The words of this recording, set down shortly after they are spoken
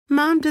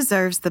Mom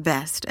deserves the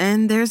best,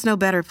 and there's no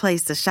better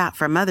place to shop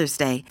for Mother's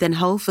Day than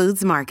Whole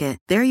Foods Market.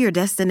 They're your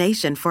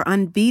destination for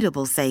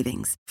unbeatable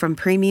savings, from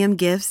premium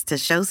gifts to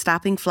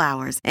show-stopping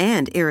flowers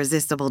and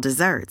irresistible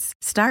desserts.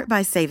 Start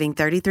by saving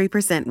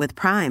 33% with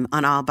Prime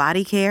on all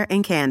body care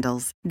and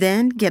candles.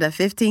 Then get a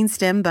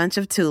 15-stem bunch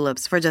of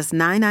tulips for just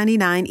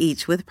 $9.99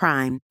 each with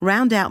Prime.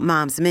 Round out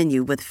Mom's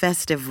menu with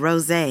festive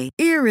rosé,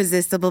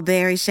 irresistible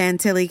berry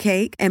chantilly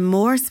cake, and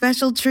more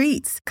special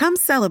treats. Come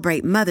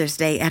celebrate Mother's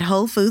Day at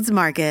Whole Foods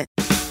Market.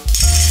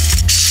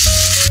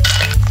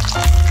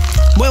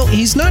 Well,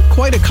 he's not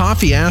quite a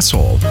coffee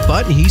asshole,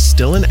 but he's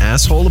still an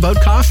asshole about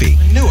coffee.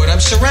 I knew it. I'm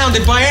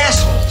surrounded by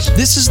assholes.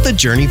 This is the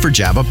Journey for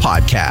Java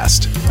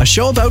podcast, a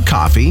show about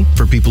coffee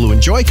for people who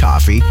enjoy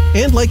coffee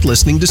and like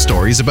listening to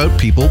stories about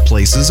people,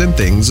 places, and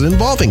things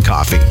involving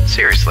coffee.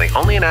 Seriously,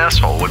 only an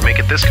asshole would make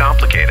it this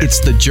complicated. It's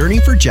the Journey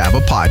for Java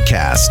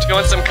podcast. You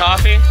want some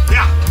coffee?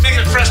 Yeah, make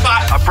it a fresh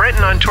pot. A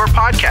Brenton on Tour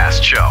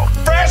podcast show.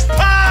 Fresh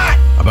pot!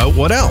 About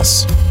what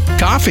else?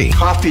 Coffee.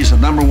 Coffee is the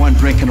number one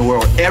drink in the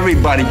world.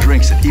 Everybody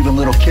drinks it. Even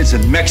little kids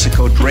in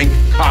Mexico drink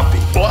coffee.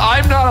 Well,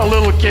 I'm not a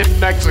little kid in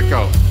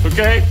Mexico,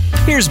 okay?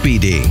 Here's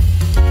BD.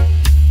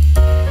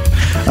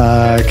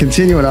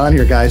 Continuing on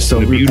here, guys. So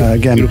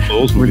again,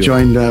 we're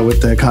joined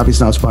with the Coffee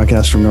Snobs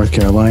podcast from North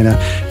Carolina.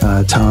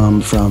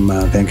 Tom from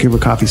Vancouver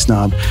Coffee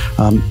Snob.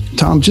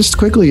 Tom, just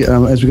quickly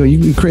as we go,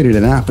 you created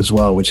an app as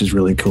well, which is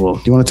really cool.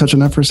 Do you want to touch on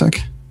that for a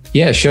sec?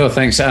 Yeah, sure.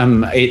 Thanks.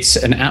 It's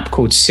an app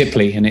called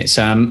Siply, and it's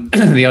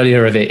the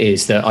idea of it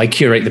is that I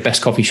curate the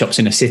best coffee shops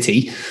in a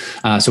city.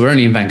 So we're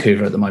only in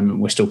Vancouver at the moment.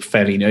 We're still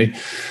fairly new.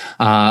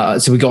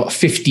 So we got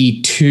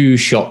 52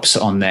 shops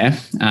on there.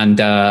 And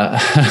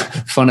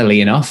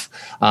funnily enough,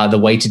 the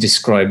way to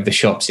describe the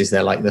shops is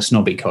they're like the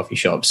snobby coffee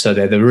shops. So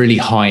they're the really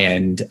high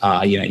end,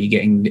 you're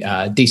getting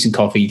decent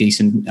coffee,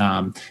 decent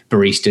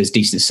baristas,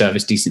 decent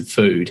service, decent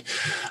food.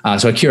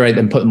 So I curate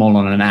them, put them all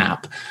on an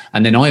app.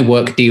 And then I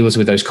work deals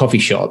with those coffee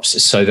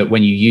shops so that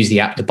when you use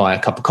the app to buy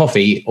a cup of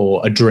coffee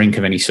or a drink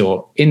of any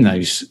sort in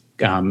those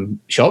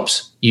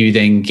shops, you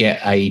then get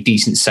a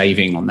decent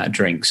saving on that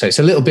drink. So it's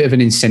a little bit of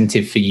an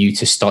incentive for you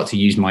to start to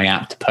use my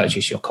app to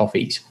purchase your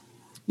coffees.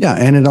 Yeah,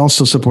 and it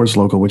also supports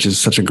local, which is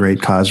such a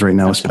great cause right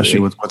now, Absolutely. Especially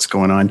with what's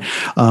going on.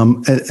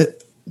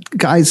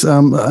 Guys,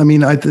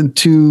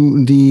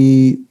 to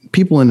the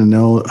people in the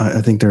know,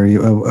 I think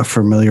they're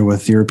familiar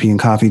with European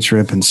Coffee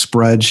Trip and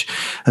Sprudge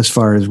as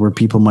far as where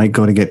people might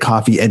go to get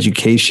coffee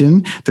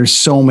education. There's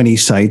so many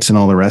sites and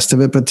all the rest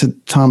of it. But to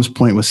Tom's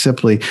point with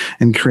Siply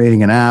and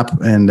creating an app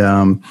and,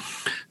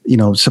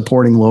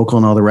 supporting local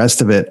and all the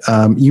rest of it,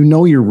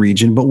 your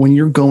region. But when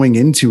you're going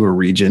into a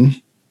region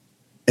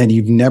and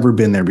you've never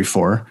been there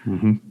before,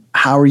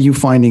 how are you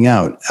finding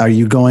out? Are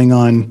you going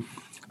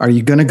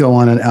to go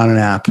on an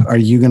app? Are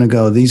you going to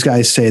go, these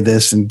guys say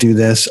this and do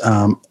this?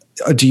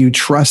 Do you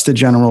trust the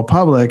general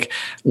public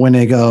when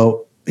they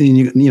go,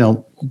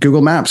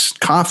 Google Maps,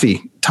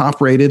 coffee,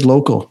 top rated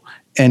local?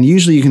 And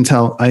usually you can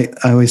tell, I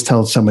always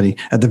tell somebody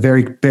at the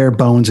very bare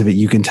bones of it,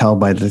 you can tell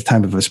by the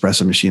type of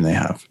espresso machine they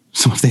have.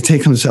 So if they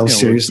take themselves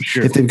seriously,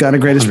 sure. If they've got a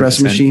great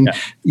espresso machine,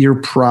 you're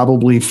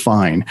probably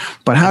fine.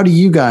 But how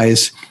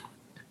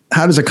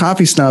does a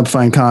coffee snob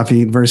find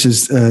coffee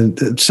versus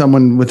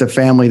someone with a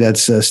family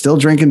that's still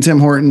drinking Tim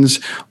Hortons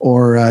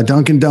or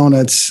Dunkin'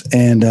 Donuts,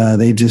 and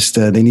they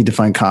need to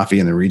find coffee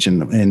in the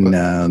region in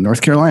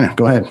North Carolina?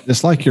 Go ahead.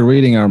 It's like you're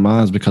reading our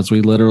minds, because we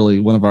literally,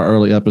 one of our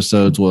early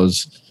episodes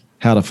was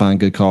how to find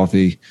good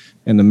coffee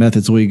and the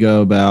methods we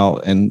go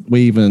about, and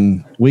they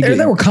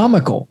were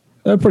comical.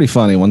 They're pretty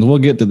funny ones. We'll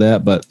get to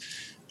that, but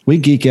we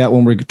geek out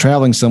when we're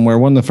traveling somewhere.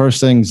 One of the first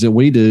things that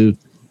we do,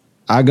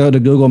 I go to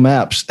Google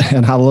Maps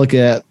and I look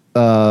at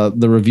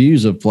the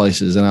reviews of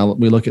places, and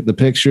we look at the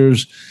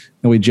pictures,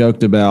 and we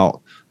joked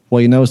about,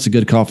 it's a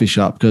good coffee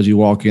shop because you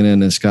walk in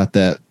and it's got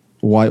that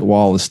white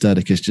wall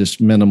aesthetic. It's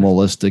just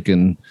minimalistic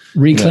and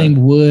reclaimed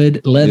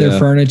wood, leather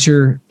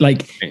furniture.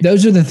 Like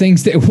those are the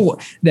things that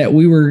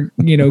we were,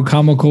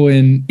 comical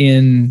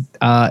in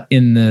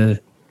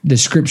the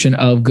description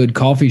of good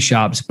coffee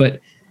shops.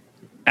 But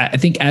I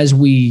think as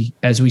we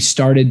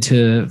started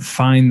to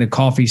find the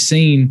coffee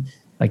scene,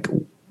 like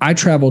I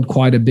traveled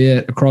quite a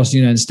bit across the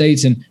United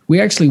States, and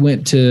we actually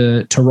went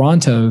to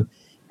Toronto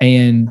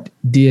and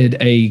did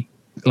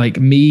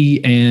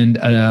me and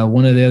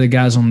one of the other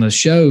guys on the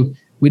show,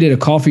 we did a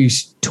coffee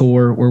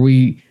tour where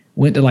we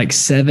went to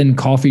 7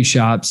 coffee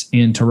shops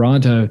in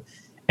Toronto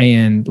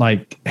and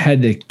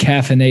had the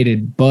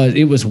caffeinated buzz.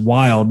 It was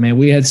wild, man.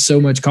 We had so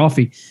much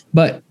coffee.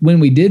 But when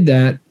we did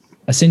that,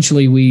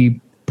 essentially we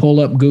pulled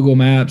up Google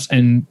Maps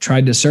and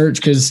tried to search,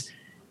 because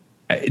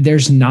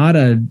there's not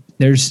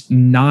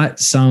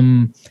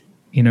some,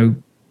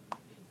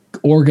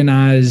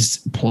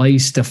 organized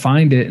place to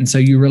find it. And so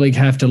you really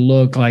have to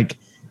look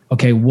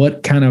okay,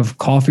 what kind of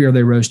coffee are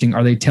they roasting?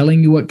 Are they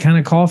telling you what kind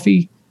of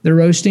coffee they're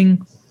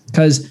roasting?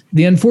 Because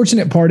the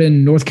unfortunate part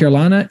in North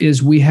Carolina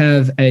is we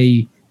have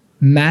a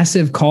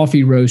massive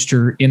coffee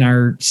roaster in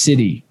our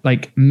city,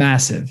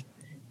 massive.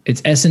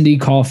 It's S&D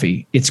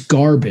Coffee. It's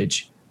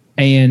garbage.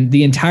 and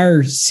the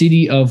entire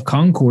city of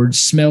Concord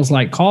smells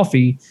like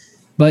coffee,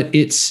 but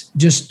it's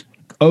just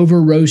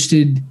over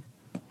roasted.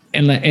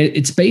 And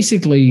it's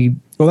basically,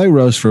 well, they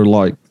roast for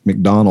like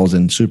McDonald's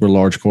and super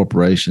large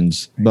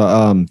corporations.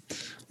 But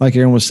like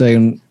Aaron was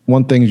saying,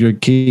 one thing you're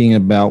keying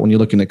about when you're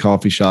looking at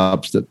coffee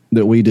shops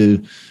that we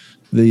do,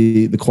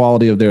 the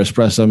quality of their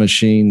espresso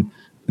machine.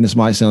 And this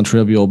might sound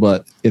trivial,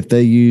 but if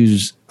they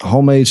use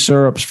homemade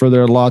syrups for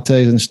their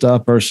lattes and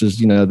stuff versus,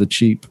 the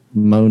cheap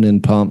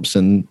Monin pumps,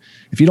 and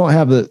if you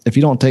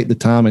don't take the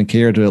time and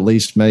care to at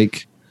least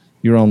make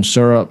your own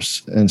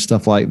syrups and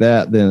stuff like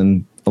that,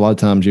 then a lot of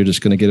times you're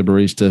just going to get a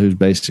barista who's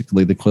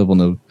basically the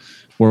equivalent of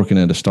working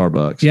at a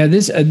Starbucks. Yeah,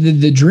 this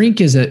the drink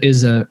is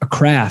a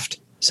craft.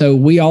 So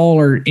we all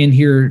are in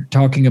here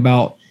talking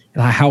about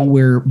how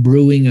we're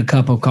brewing a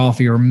cup of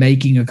coffee or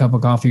making a cup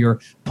of coffee or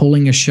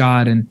pulling a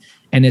shot, and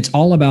it's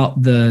all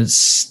about the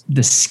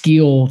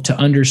skill to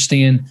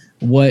understand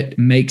what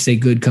makes a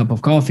good cup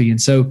of coffee.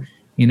 And so,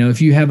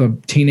 if you have a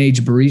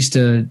teenage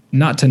barista,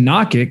 not to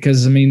knock it,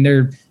 because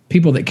they're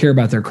people that care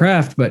about their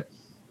craft, but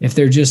if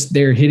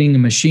they're hitting a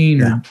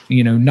machine or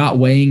not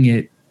weighing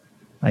it,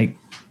 I've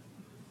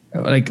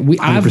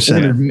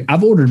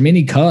ordered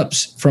many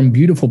cups from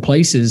beautiful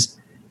places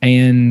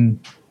and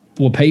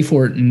will pay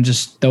for it and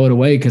just throw it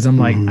away because I'm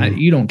like,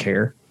 you don't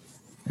care.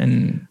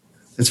 And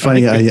it's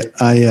funny.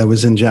 I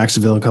was in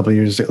Jacksonville a couple of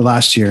years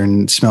last year,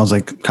 and it smells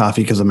like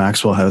coffee because of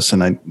Maxwell House,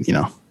 and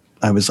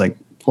I was like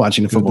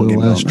watching the football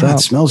game. It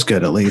smells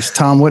good at least.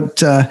 Tom,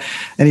 what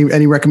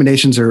any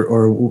recommendations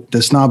or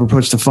the Snob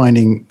approach to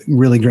finding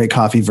really great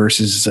coffee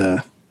versus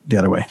the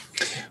other way?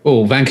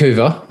 Oh,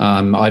 Vancouver.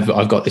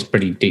 I've got this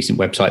pretty decent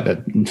website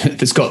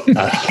that's got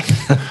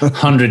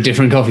 100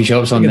 different coffee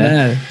shops on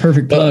there. That.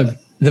 Perfect plug.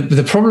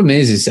 The problem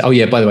is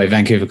by the way,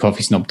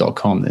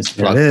 VancouverCoffeeSnob.com. There's a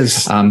plug. It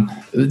is.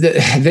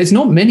 There's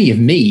not many of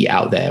me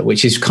out there,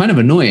 which is kind of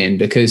annoying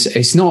because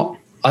it's not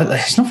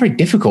very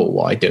difficult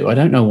what I do. I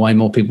don't know why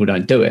more people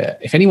don't do it.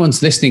 If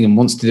anyone's listening and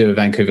wants to do a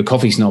Vancouver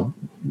Coffee Snob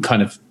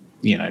kind of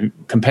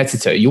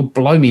competitor, you'll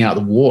blow me out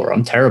of the water.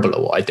 I'm terrible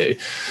at what I do.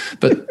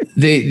 But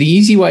the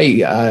easy way,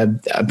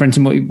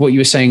 Brenton, what you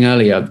were saying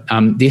earlier,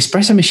 the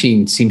espresso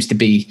machine seems to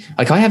be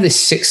like, I have this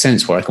sixth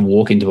sense where I can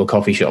walk into a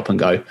coffee shop and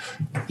go,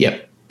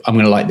 yep, I'm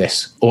going to like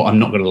this, or I'm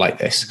not going to like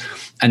this.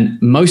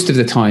 And most of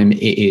the time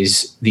it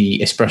is the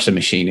espresso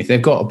machine. If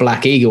they've got a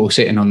Black Eagle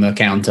sitting on the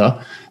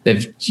counter,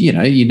 they've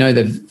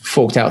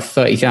forked out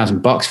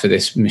 $30,000 for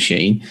this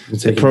machine.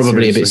 They're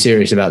probably a bit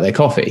serious about their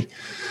coffee.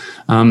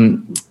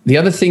 The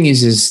other thing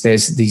is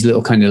there's these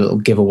little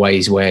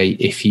giveaways where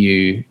if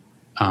you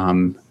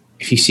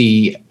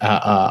see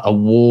a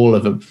wall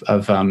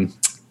of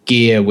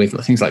gear with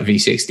things like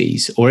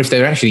V60s, or if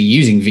they're actually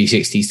using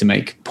V60s to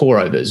make pour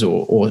overs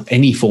or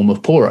any form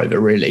of pour over,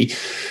 really,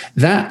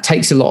 that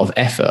takes a lot of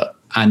effort.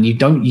 And you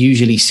don't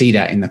usually see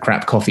that in the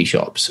crap coffee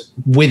shops,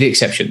 with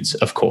exceptions,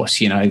 of course.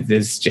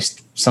 There's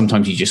just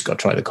sometimes you just got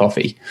to try the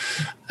coffee.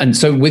 And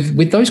so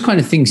with those kind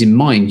of things in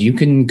mind, you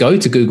can go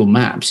to Google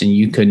Maps and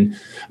you can,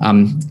 I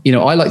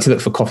like to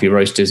look for coffee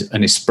roasters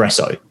and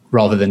espresso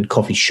rather than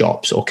coffee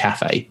shops or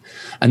cafe.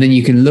 And then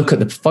you can look at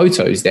the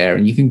photos there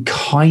and you can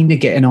kind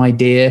of get an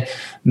idea.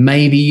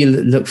 Maybe you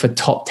look for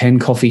top 10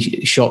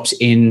 coffee shops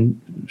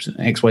in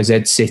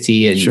XYZ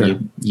city, and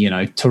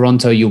sure.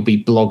 Toronto, you'll be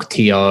Blog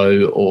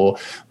TO, or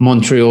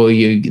Montreal,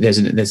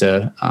 there's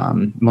a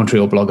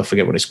Montreal blog, I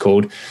forget what it's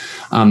called.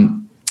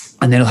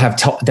 And they'll have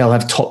top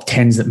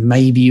 10s that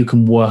maybe you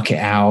can work it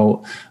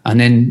out. And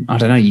then, I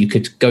don't know, you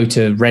could go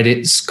to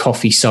Reddit's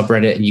coffee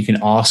subreddit and you can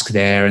ask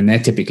there. And they're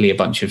typically a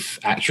bunch of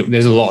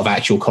there's a lot of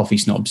actual coffee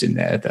snobs in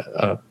there that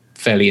are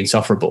fairly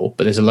insufferable,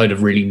 but there's a load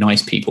of really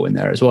nice people in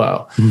there as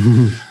well.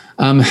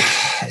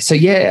 Mm-hmm. So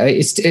yeah,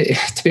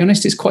 to be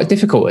honest, it's quite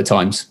difficult at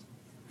times.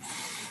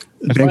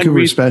 Vancouver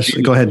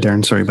especially. Go ahead,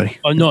 Darren. Sorry, buddy.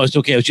 Oh, no, it's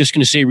okay. I was just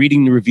going to say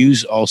reading the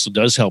reviews also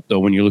does help, though,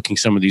 when you're looking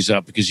some of these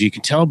up, because you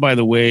can tell by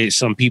the way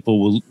some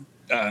people will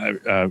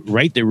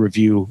write their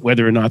review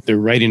whether or not they're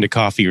right into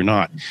coffee or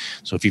not.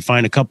 So if you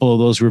find a couple of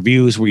those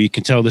reviews where you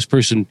can tell this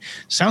person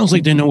sounds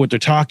like they know what they're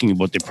talking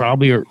about, they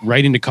probably are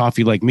right into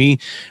coffee like me,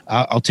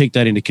 I'll take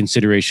that into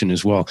consideration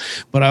as well.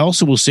 But I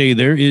also will say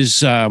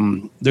there's a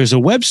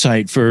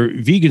website for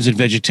vegans and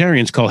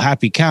vegetarians called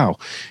Happy Cow,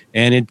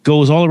 and it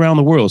goes all around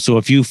the world. So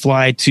if you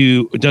fly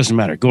to, it doesn't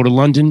matter, go to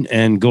London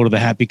and go to the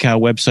Happy Cow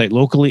website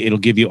locally, it'll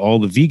give you all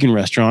the vegan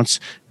restaurants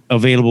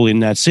available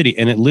in that city,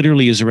 and it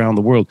literally is around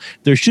the world.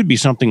 There should be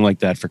something like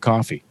that for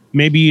coffee.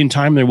 Maybe in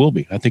time there will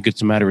be. I think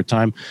it's a matter of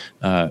time.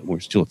 We're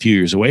still a few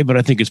years away, but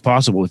I think it's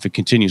possible if it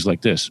continues like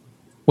this.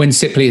 When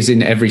Sipley is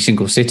in every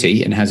single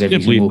city and has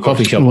every single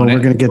coffee shop on it. We're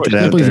going to get to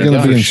that. Sipley's going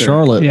to be in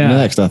Charlotte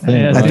next, I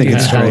think. I think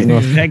it's great.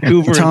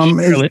 Vancouver,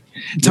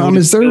 Tom,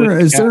 is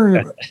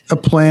there a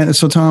plan?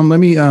 So, Tom, let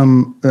me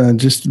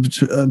just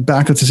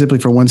back up to Sipley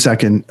for 1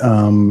 second.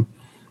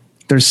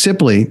 There's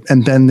Sipley,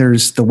 and then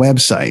there's the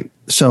website.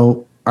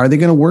 So, are they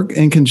going to work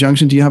in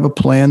conjunction? Do you have a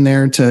plan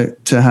there to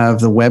have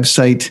the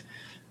website,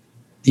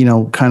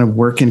 kind of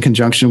work in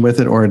conjunction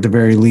with it, or at the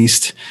very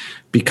least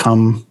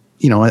become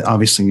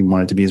obviously you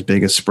want it to be as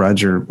big as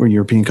Sprudge or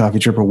European Coffee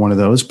Trip or one of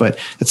those, but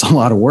it's a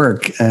lot of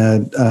work. I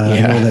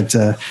know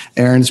that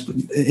Aaron's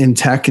in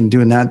tech and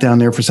doing that down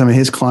there for some of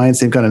his clients.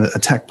 They've got a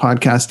tech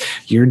podcast.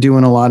 You're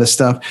doing a lot of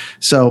stuff.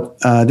 So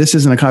this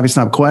isn't a Coffee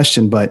Snob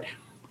question, but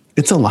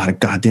it's a lot of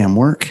goddamn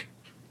work.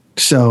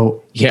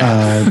 So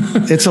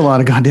it's a lot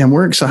of goddamn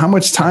work. So how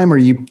much time are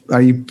you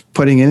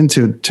putting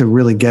into to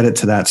really get it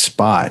to that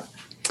spot?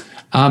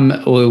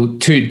 Well,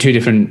 two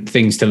different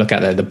things to look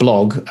at there. The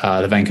blog,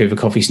 the Vancouver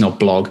Coffee Snob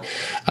blog,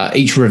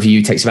 each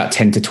review takes about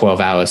 10 to 12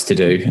 hours to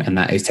do, and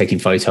that is taking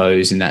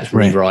photos and that's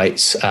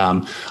rewrites.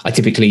 I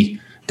typically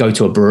go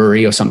to a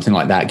brewery or something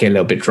like that, get a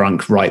little bit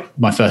drunk, write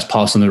my first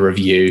pass on the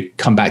review,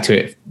 come back to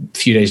it a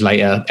few days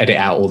later, edit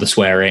out all the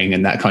swearing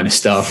and that kind of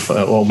stuff,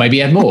 or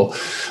maybe add more.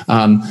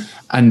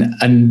 And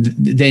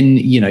then,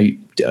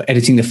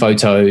 editing the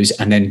photos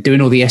and then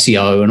doing all the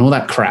SEO and all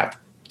that crap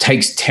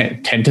takes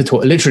 10 to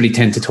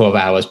 12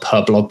 hours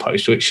per blog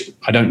post, which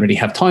I don't really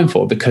have time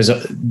for because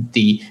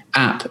the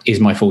app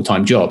is my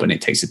full-time job and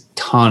it takes a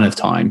ton of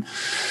time.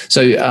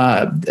 So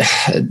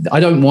I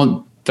don't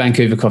want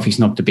Vancouver Coffee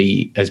Snob to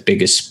be as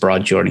big as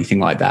Sprudge or anything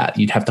like that.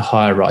 You'd have to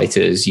hire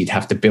writers. You'd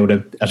have to build a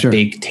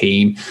big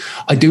team.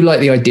 I do like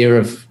the idea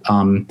of,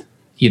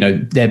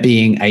 there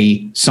being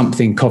a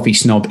something Coffee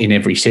Snob in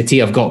every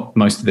city. I've got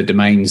most of the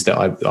domains that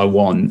I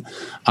want.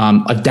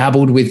 I've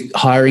dabbled with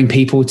hiring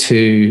people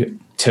to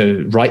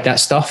write that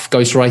stuff,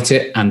 ghostwrite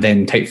it, and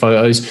then take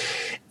photos.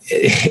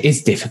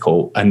 It's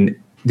difficult, and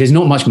there's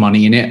not much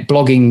money in it.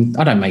 Blogging,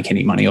 I don't make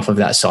any money off of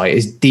that site.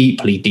 It's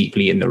deeply,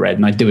 deeply in the red,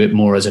 and I do it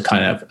more as a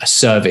kind of a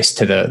service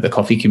to the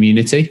coffee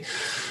community.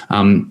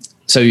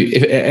 So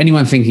if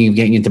anyone thinking of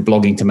getting into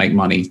blogging to make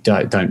money,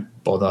 don't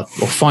bother,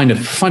 or find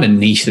a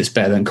niche that's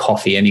better than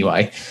coffee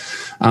anyway.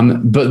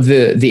 But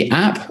the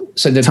app,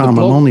 so the Tom,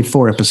 I'm only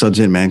 4 episodes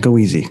in, man. Go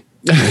easy.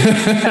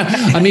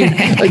 I mean,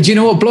 do you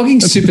know what?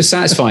 Blogging's super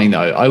satisfying,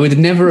 though. I would have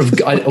never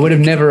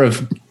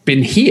have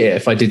been here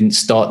if I didn't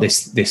start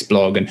this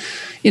blog. And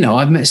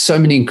I've met so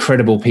many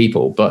incredible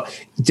people, but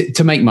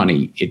to make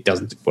money, it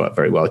doesn't work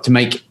very well. To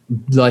make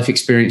life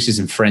experiences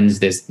and friends,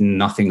 there's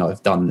nothing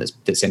I've done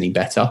that's any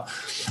better.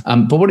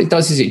 But what it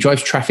does is it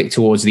drives traffic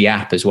towards the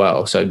app as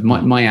well. So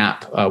my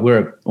app,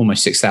 we're at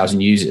almost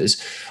 6,000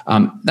 users.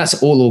 That's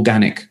all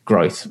organic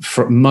growth,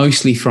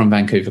 mostly from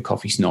Vancouver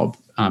Coffee Snob.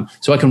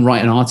 So I can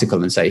write an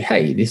article and say,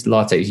 hey, this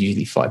latte is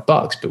usually $5,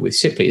 but with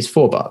Sipley it's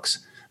 $4,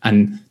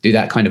 and do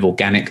that kind of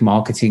organic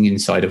marketing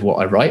inside of what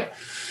I write.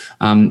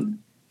 I mean,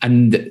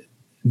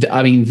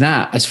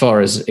 that as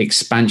far as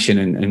expansion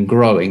and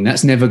growing,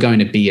 that's never going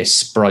to be a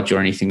Sprudge or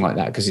anything like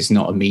that because it's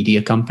not a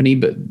media company,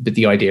 but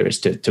the idea is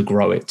to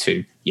grow it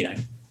to,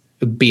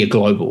 be a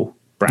global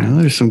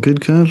brand. There's some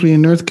good coffee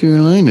in North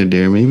Carolina,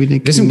 dear. Maybe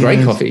there's some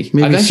great coffee.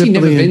 I've actually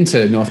never been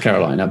to North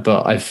Carolina,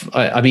 but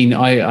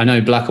I know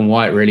Black and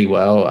White really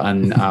well,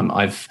 and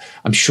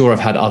I'm sure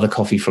I've had other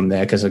coffee from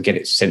there because I get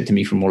it sent to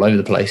me from all over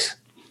the place.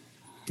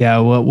 Yeah,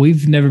 well,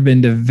 we've never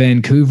been to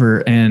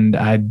Vancouver, and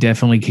I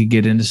definitely could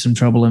get into some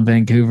trouble in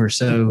Vancouver.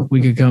 So we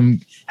could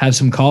come have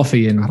some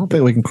coffee. And I don't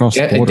think we can cross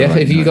the border.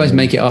 Definitely, if you guys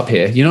make it up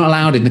here, you're not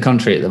allowed in the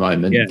country at the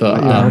moment. Yeah,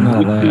 but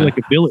we could do like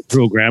a billet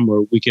program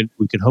where we could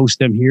host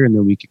them here, and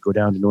then we could go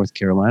down to North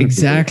Carolina.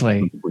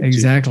 Exactly.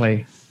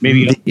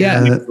 Maybe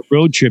a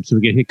road trip so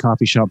we get hit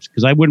coffee shops,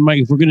 because I wouldn't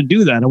mind if we're going to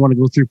do that. I want to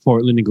go through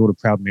Portland and go to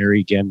Proud Mary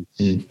again,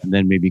 and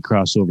then maybe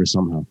cross over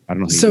somehow. I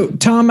don't know. So,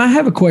 Tom, I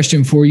have a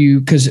question for you,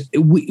 because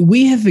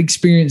we have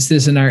experienced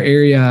this in our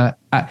area.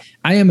 I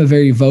am a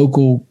very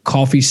vocal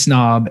coffee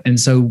snob, and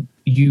so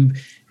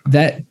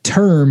that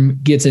term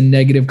gets a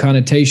negative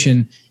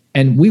connotation.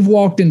 And we've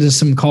walked into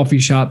some coffee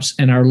shops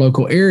in our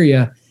local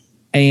area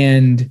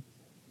and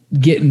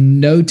get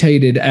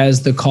notated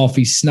as the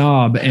coffee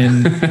snob.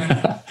 And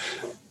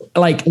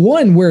like,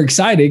 one, we're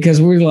excited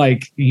because we're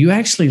like, you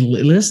actually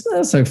listen?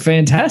 That's so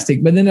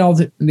fantastic. But then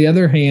on the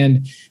other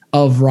hand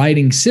of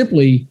writing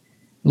Sipley,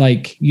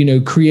 like,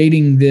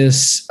 creating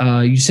this,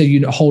 you said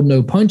you hold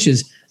no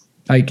punches.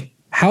 Like,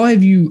 how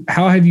have you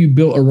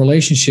built a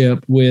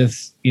relationship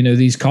with,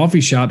 these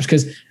coffee shops?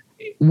 Because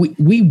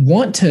we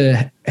want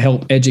to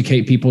help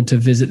educate people to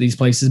visit these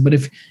places. But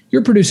if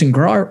you're producing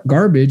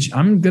garbage,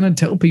 I'm going to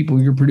tell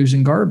people you're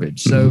producing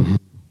garbage. So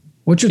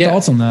what's your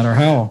thoughts on that, or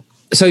how?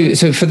 So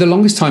for the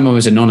longest time I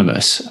was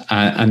anonymous,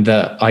 and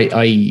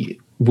I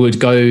would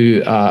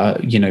go,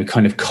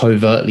 kind of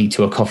covertly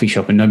to a coffee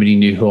shop and nobody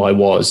knew who I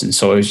was. And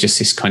so I was just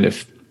this kind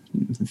of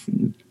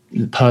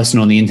person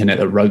on the internet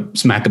that wrote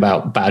smack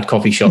about bad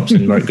coffee shops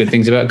and wrote good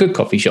things about good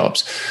coffee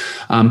shops.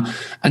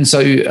 And so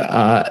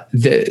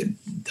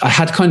I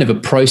had kind of a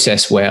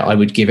process where I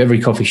would give every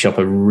coffee shop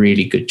a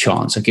really good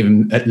chance. I'd give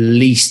them at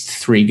least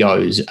 3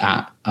 goes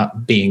at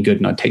being good,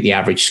 and I'd take the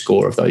average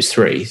score of those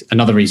 3.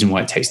 Another reason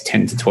why it takes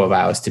 10 to 12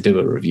 hours to do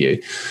a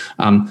review.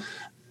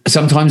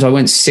 Sometimes I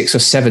went 6 or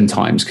 7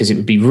 times because it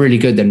would be really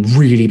good, then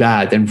really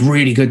bad, then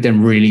really good,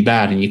 then really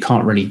bad. And you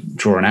can't really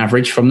draw an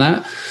average from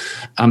that.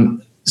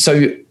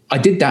 So I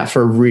did that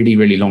for a really,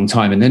 really long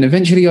time. And then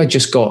eventually I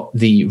just got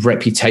the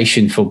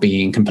reputation for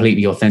being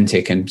completely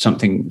authentic and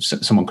something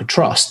someone could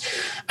trust.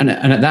 And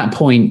at that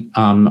point,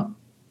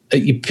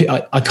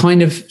 I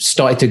kind of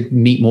started to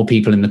meet more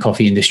people in the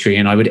coffee industry,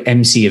 and I would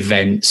MC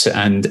events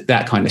and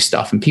that kind of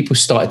stuff. And people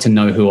started to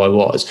know who I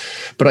was,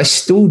 but I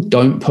still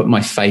don't put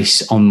my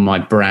face on my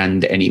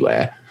brand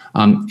anywhere.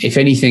 If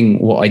anything,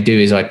 what I do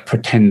is I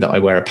pretend that I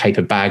wear a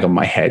paper bag on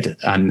my head.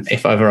 And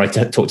if ever I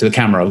talk to the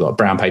camera, I've got a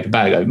brown paper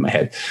bag over my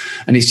head.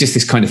 And it's just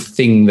this kind of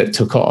thing that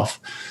took off.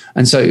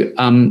 And so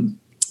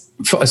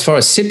as far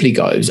as Sipply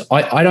goes,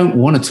 I don't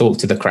want to talk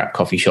to the crap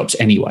coffee shops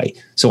anyway.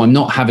 So I'm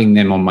not having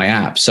them on my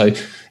app. So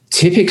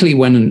typically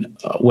when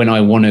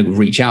I want to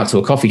reach out to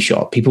a coffee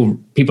shop, people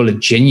are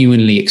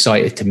genuinely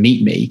excited to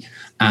meet me.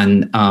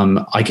 And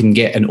I can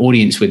get an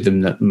audience with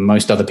them that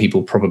most other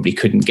people probably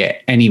couldn't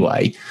get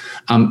anyway.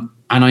 And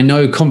I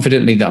know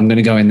confidently that I'm going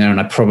to go in there and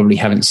I probably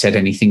haven't said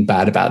anything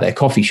bad about their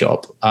coffee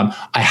shop.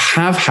 I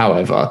have,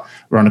 however,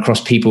 run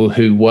across people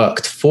who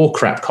worked for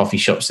crap coffee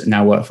shops that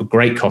now work for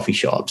great coffee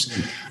shops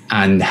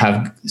and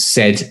have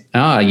said,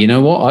 you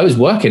know what? I was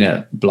working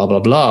at blah, blah,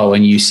 blah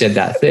when you said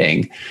that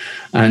thing.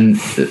 And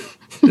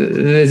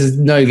there's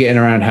no getting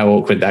around how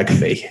awkward that can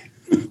be.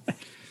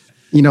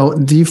 You know,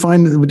 would you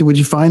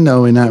find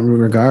though in that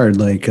regard,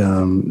 like,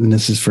 and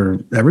this is for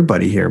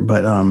everybody here,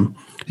 but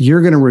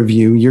you're going to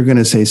review, you're going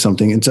to say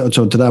something. And so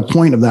to that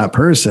point of that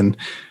person,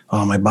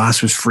 oh, my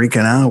boss was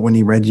freaking out when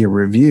he read your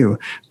review,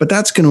 but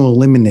that's going to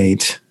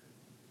eliminate,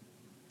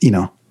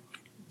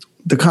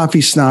 the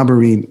coffee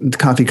snobbery, the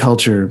coffee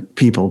culture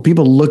people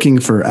looking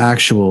for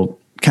actual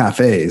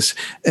cafes.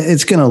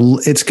 It's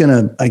going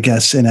to, I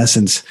guess, in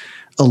essence,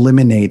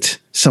 eliminate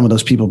some of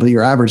those people, but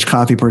your average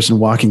coffee person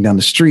walking down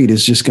the street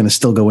is just going to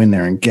still go in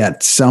there and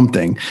get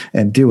something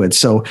and do it.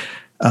 So,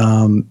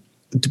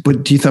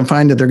 but do you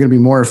find that they're going to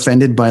be more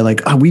offended by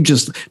like,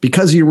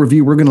 because of your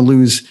review, we're going to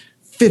lose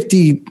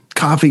 50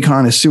 coffee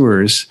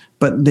connoisseurs,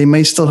 but they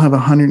may still have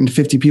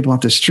 150 people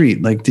off the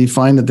street. Like, do you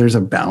find that there's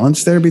a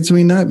balance there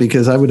between that?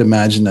 Because I would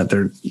imagine that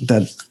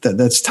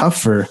that's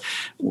tough for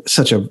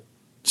such a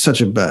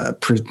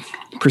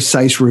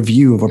precise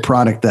review of a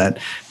product that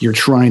you're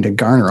trying to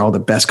garner all the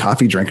best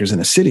coffee drinkers in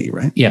a city,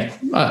 right? Yeah.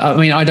 I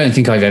mean, I don't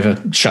think I've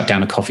ever shut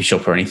down a coffee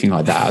shop or anything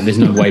like that. There's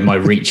no way my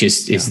reach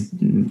is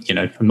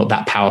I'm not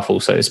that powerful,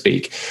 so to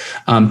speak.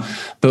 But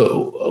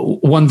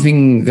one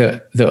thing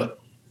that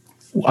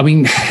I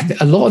mean,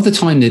 a lot of the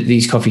time that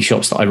these coffee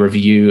shops that I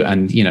review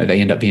and,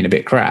 they end up being a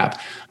bit crap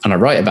and I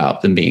write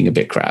about them being a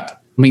bit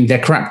crap. I mean,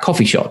 they're crap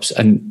coffee shops,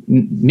 and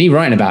me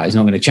writing about it is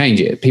not going to change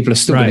it. People are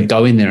still going to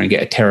go in there and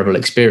get a terrible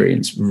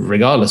experience,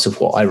 regardless of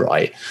what I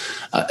write.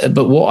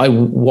 But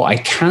what I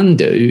can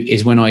do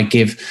is when I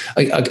give,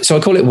 so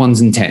I call it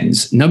 1s and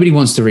 10s. Nobody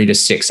wants to read a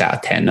 6 out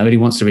of 10. Nobody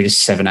wants to read a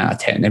 7 out of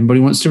 10. Everybody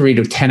wants to read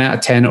a 10 out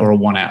of 10 or a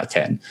 1 out of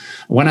 10.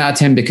 1 out of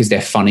 10 because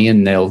they're funny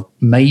and they'll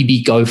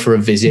maybe go for a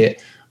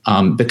visit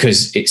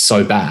because it's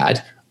so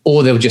bad.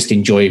 Or they'll just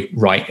enjoy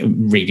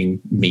reading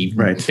me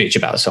bitch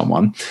about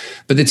someone.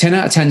 But the 10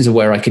 out of 10s are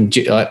where I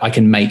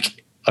can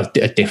make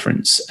a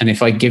difference. And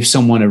if I give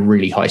someone a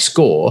really high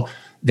score,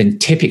 then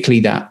typically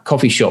that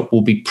coffee shop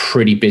will be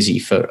pretty busy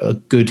for a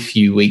good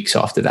few weeks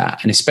after that.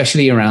 And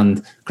especially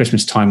around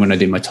Christmas time when I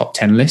do my top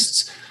 10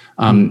 lists,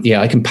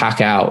 I can pack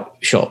out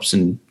shops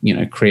and,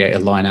 create a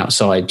line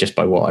outside just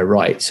by what I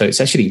write. So it's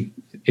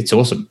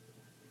awesome.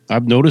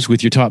 I've noticed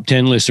with your top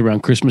 10 lists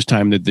around Christmas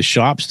time that the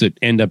shops that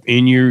end up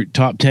in your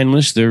top 10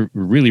 list, they're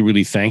really,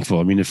 really thankful.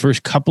 I mean, the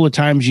first couple of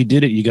times you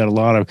did it, you got a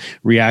lot of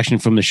reaction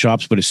from the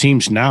shops, but it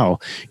seems now,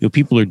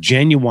 people are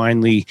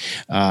genuinely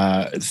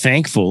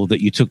thankful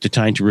that you took the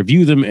time to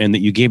review them and that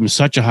you gave them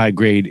such a high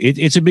grade.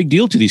 It's a big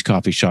deal to these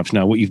coffee shops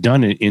now. What you've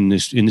done in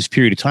this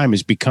period of time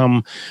has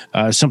become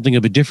something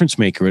of a difference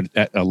maker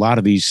at a lot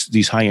of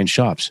these high-end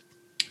shops.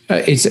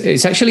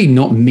 It's actually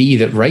not me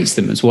that rates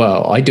them as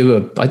well. I do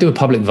a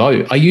public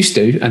vote. I used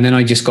to, and then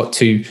I just got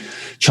too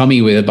chummy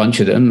with a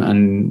bunch of them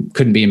and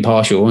couldn't be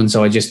impartial, and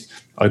so I just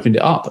opened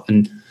it up.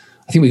 And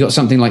I think we got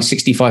something like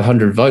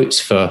 6,500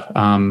 votes for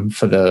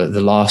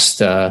the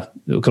last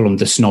we'll call them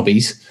the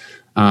snobbies,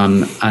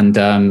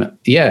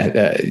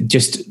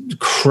 just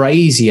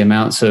crazy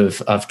amounts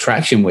of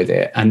traction with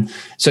it. And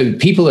so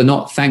people are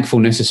not thankful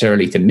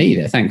necessarily to me;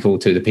 they're thankful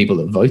to the people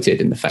that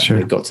voted and the fact that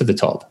they got to the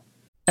top.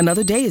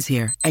 Another day is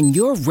here, and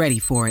you're ready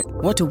for it.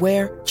 What to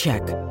wear?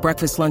 Check.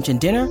 Breakfast, lunch, and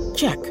dinner?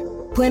 Check.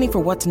 Planning for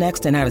what's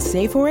next and how to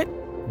save for it?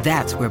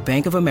 That's where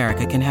Bank of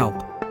America can help.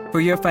 For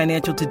your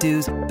financial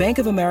to-dos, Bank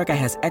of America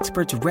has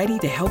experts ready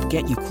to help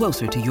get you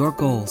closer to your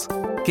goals.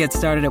 Get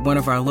started at one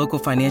of our local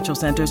financial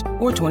centers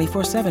or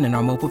 24/7 in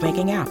our mobile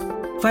banking app.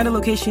 Find a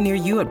location near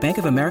you at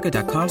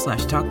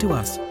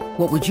bankofamerica.com/talktous.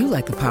 What would you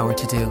like the power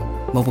to do?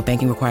 Mobile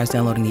banking requires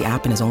downloading the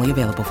app and is only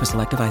available for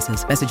select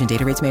devices. Message and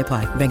data rates may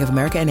apply. Bank of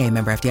America N.A.,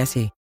 member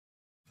FDIC.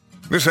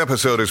 This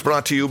episode is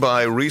brought to you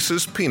by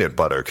Reese's Peanut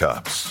Butter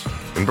Cups.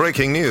 In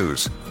breaking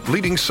news,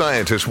 leading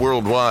scientists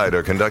worldwide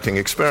are conducting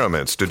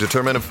experiments to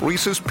determine if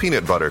Reese's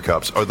Peanut Butter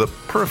Cups are the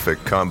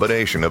perfect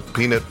combination of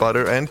peanut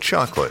butter and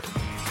chocolate.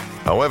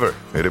 However,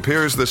 it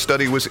appears the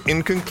study was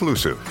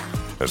inconclusive,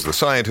 as the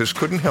scientists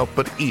couldn't help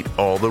but eat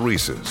all the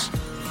Reese's.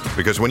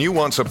 Because when you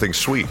want something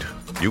sweet,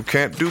 you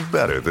can't do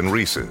better than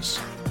Reese's.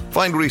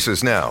 Find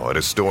Reese's now at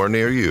a store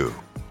near you.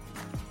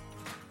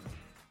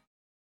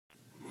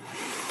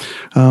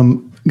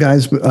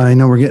 Guys, I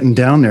know we're getting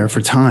down there for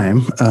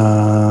time,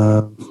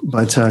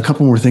 but a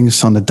couple more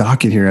things on the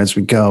docket here as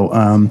we go.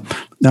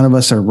 None of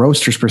us are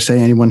roasters per se.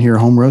 Anyone here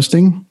home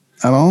roasting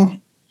at all? A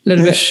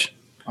little bit.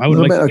 I would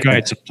like to try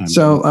it sometime.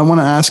 So I want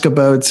to ask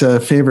about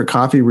favorite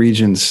coffee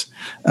regions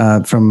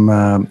from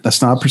a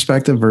snob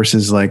perspective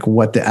versus like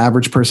what the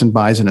average person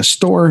buys in a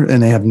store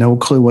and they have no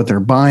clue what they're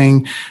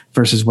buying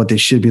versus what they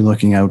should be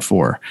looking out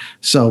for.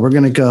 So we're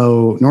going to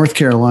go North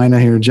Carolina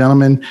here,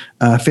 gentlemen.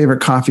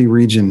 Favorite coffee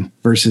region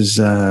versus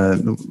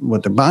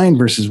what they're buying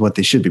versus what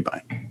they should be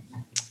buying.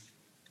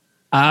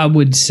 I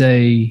would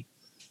say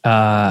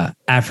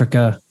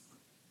Africa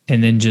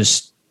and then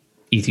just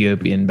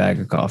Ethiopian bag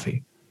of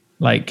coffee.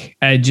 Like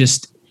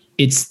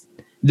it's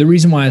the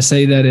reason why I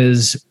say that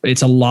is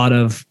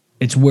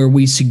it's where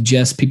we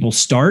suggest people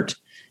start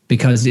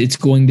because it's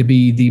going to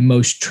be the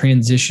most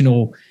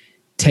transitional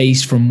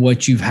taste from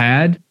what you've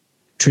had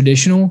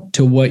traditional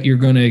to what you're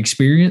going to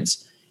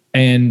experience.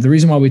 And the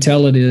reason why we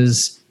tell it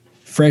is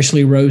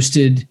freshly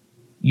roasted,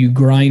 you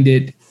grind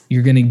it,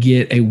 you're going to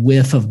get a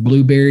whiff of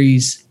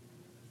blueberries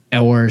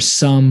or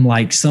something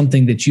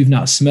that you've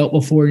not smelt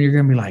before. And you're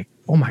going to be like,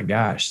 oh my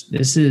gosh,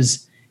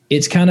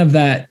 it's kind of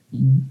that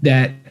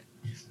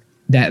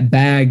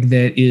bag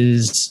that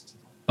is,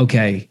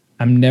 okay,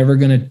 I'm never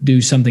going to do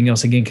something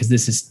else again because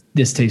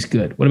this tastes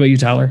good. What about you,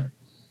 Tyler?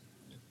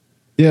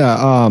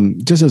 Yeah,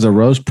 just as a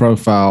roast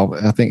profile,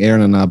 I think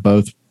Aaron and I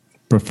both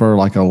prefer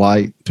like a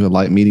light to a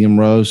light medium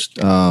roast,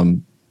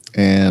 and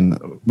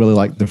really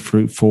like the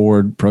fruit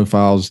forward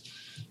profiles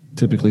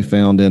typically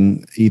found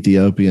in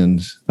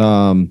Ethiopians.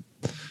 One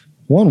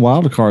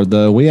wild card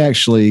though, we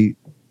actually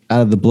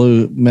out of the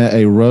blue met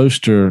a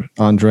roaster,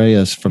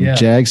 Andreas from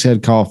Jag's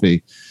Head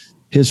Coffee.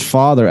 His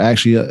father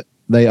actually,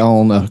 they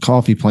own a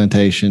coffee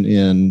plantation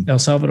in El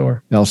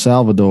Salvador.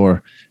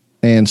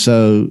 And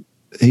so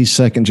he's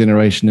second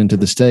generation into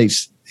the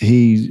States.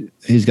 We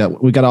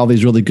got all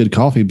these really good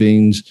coffee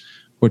beans.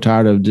 We're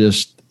tired of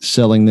just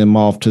selling them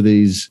off to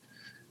these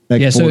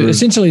exporters. So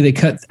essentially they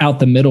cut out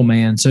the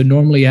middleman. So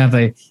normally you have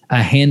a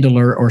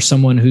handler or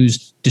someone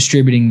who's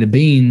distributing the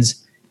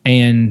beans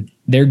and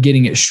they're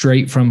getting it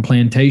straight from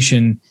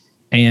plantation.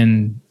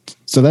 And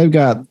so they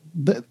got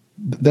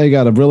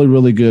a really,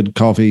 really good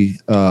coffee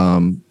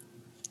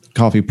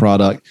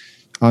product.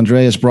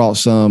 Andreas brought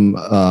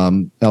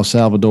some El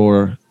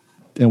Salvador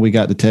and we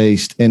got to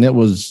taste and it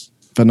was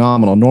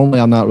phenomenal.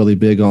 Normally I'm not really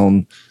big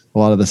on a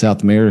lot of the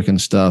South American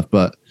stuff,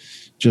 but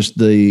just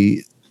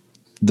the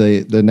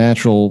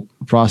natural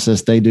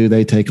process they do,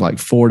 they take like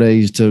 4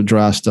 days to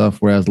dry stuff,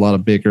 whereas a lot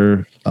of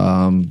bigger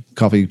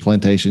coffee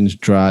plantations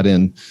dried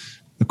in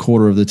a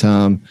quarter of the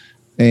time.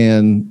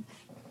 And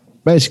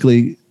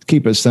basically,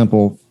 keep it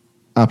simple,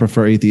 I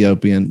prefer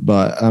Ethiopian,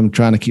 but I'm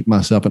trying to keep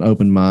myself an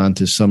open mind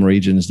to some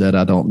regions that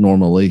I don't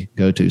normally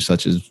go to,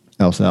 such as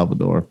El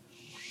Salvador.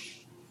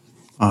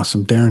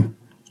 Awesome. Darren?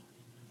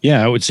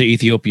 Yeah, I would say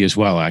Ethiopia as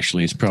well,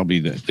 actually. It's probably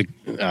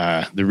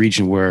the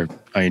region where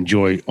I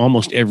enjoy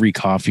almost every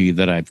coffee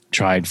that I've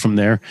tried from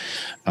there.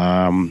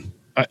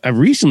 I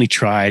recently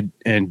tried,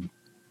 and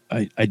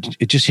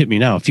it just hit me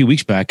now. A few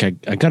weeks back, I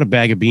got a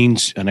bag of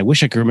beans, and I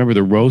wish I could remember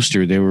the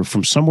roaster. They were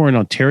from somewhere in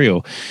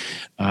Ontario,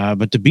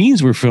 but the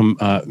beans were from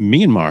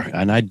Myanmar,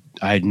 and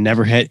I'd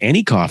never had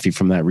any coffee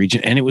from that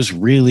region, and it was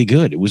really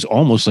good. It was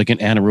almost like an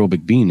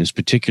anaerobic bean, this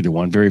particular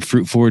one, very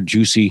fruit forward,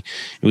 juicy.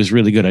 It was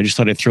really good. I just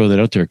thought I'd throw that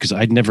out there because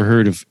I'd never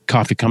heard of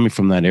coffee coming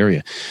from that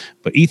area.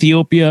 But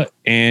Ethiopia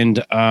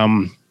and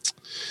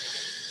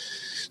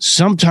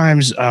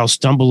sometimes I'll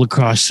stumble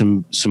across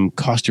some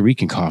Costa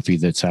Rican coffee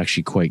that's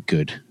actually quite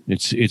good.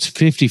 It's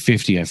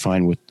 50-50, I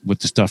find, with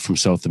the stuff from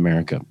South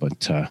America.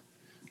 But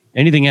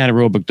anything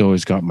anaerobic, though,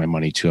 has got my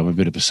money, too. I'm a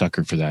bit of a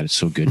sucker for that. It's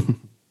so good.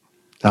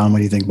 Tom, what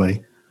do you think,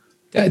 buddy?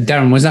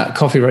 Darren, was that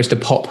Coffee Roaster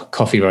Pop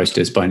Coffee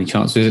Roasters by any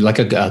chance? Was it like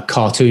a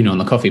cartoon on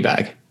the coffee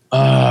bag?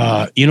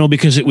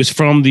 Because it was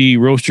from the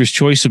Roaster's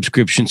Choice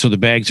subscription, so the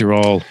bags are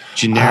all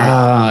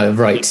generic.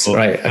 Right,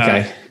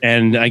 okay.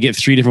 And I get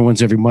 3 different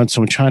ones every month,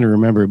 so I'm trying to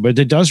remember. But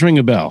it does ring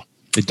a bell.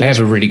 They have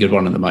a really good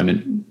one at the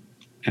moment.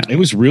 Yeah. It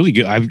was really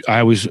good. I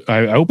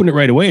opened it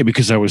right away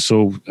because I was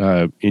so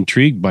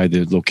intrigued by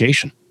the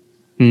location.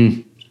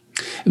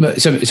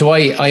 So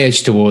I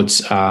edge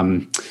towards.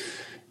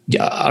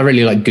 I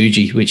really like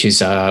Guji, which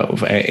is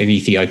in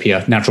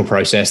Ethiopia, natural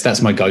process.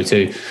 That's my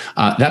go-to.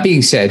 That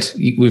being said,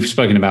 we've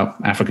spoken about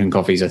African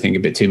coffees, I think, a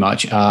bit too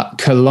much.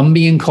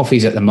 Colombian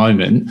coffees at the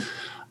moment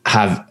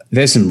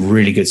there's some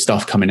really good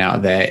stuff coming out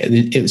of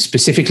there,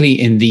 specifically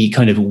in the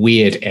kind of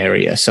weird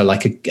area. So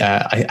like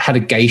I had a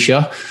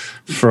geisha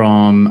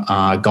from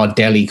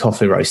Gardelli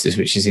Coffee Roasters,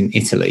 which is in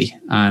Italy.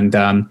 And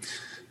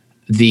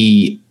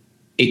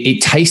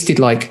it tasted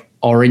like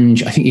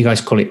orange. I think you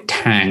guys call it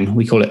tang.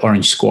 We call it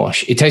orange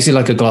squash. It tasted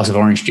like a glass of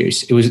orange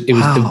juice. It was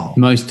the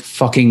most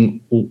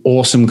fucking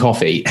awesome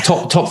coffee.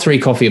 Top 3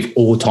 coffee of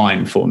all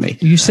time for me.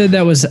 You said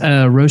that was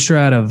a roaster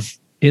out of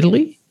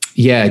Italy?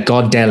 Yeah,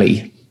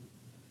 Gardelli.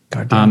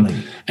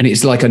 And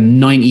it's like a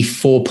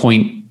 94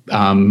 point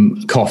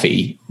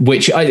coffee,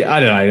 which I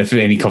don't know if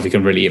any coffee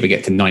can really ever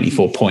get to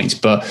 94 points,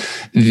 but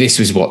this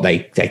was what they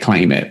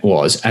claim it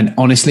was. And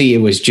honestly, it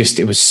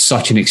was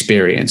such an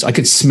experience. I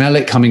could smell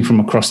it coming from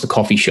across the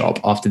coffee shop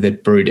after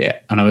they'd brewed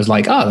it. And I was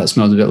like, oh, that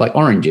smells a bit like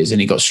oranges.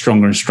 And it got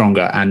stronger and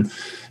stronger. And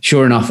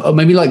sure enough, or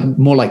maybe like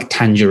more like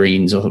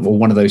tangerines or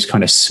one of those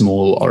kind of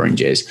small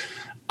oranges.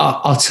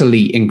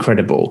 Utterly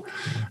incredible.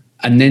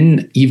 And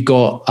then you've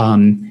got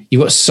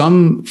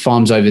some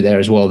farms over there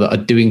as well that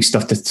are doing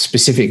stuff to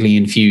specifically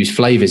infuse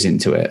flavors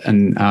into it.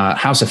 And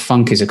House of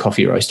Funk is a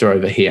coffee roaster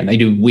over here, and they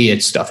do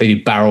weird stuff. They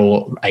do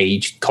barrel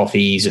aged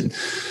coffees, and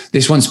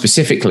this one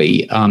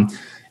specifically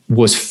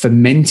was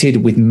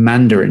fermented with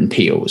mandarin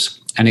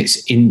peels, and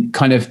it's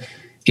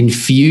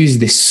infused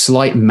this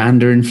slight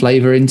mandarin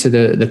flavor into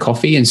the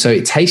coffee, and so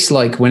it tastes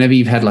like whenever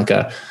you've had like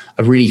a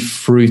really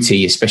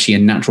fruity, especially a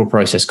natural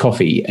processed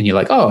coffee, and you're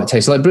like, oh, it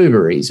tastes like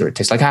blueberries or it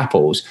tastes like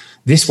apples.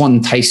 This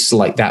one tastes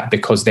like that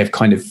because they've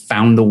kind of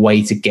found a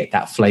way to get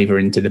that flavor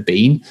into the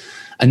bean,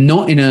 and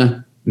not in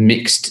a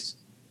mixed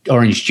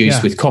orange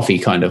juice with coffee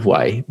kind of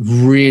way.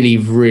 Really,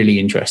 really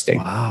interesting.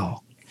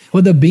 Wow.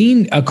 Well,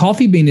 a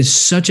coffee bean is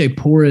such a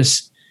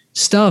porous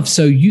stuff,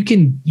 so you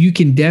can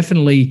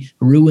definitely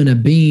ruin a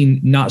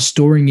bean not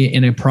storing it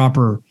in a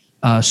proper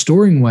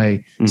storing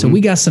way. Mm-hmm. So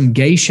we got some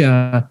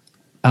geisha,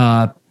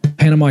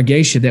 Panama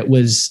geisha that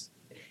was,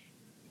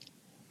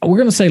 we're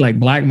going to say like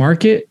black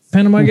market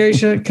Panama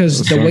geisha,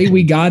 because the way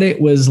we got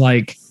it was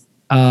like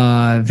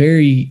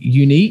very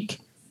unique.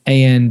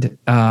 And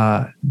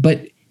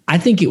but I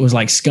think it was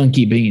like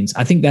skunky beans.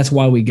 I think that's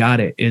why we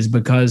got it, is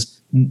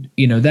because,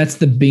 that's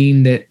the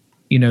bean that,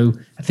 I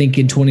think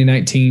in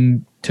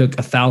 2019 took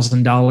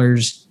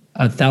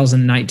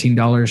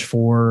 $1,019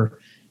 for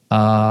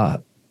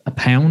a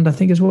pound, I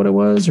think is what it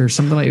was, or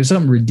something like it was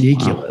something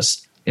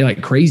ridiculous. Wow.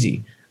 Like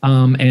crazy.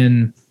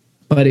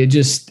 But it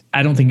just,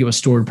 I don't think it was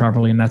stored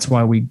properly, and that's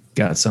why we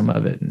got some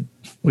of it, and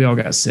we all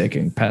got sick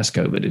and past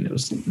COVID, and it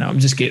was, no, I'm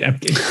just kidding. I'm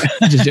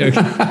just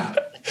joking.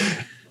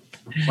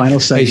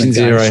 Final segment.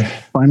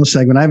 Final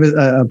segment. I have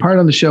a part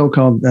on the show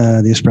called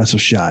the Espresso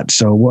Shot.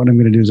 So what I'm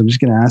going to do is I'm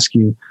just going to ask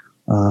you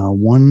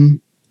one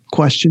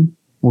question.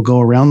 We'll go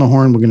around the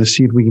horn. We're going to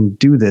see if we can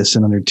do this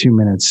in under 2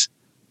 minutes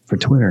for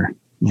Twitter.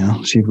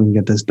 See if we can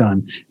get this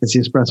done. It's the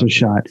Espresso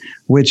Shot,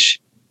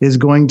 which is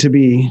going to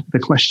be, the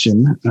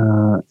question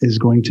is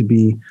going to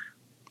be,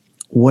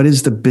 what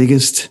is the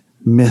biggest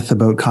myth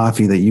about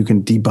coffee that you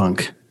can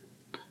debunk?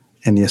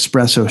 And the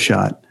Espresso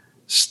Shot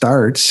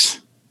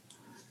starts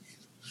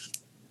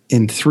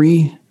in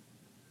 3,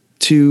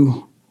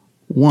 2,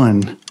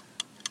 1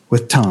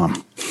 with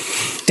Tom.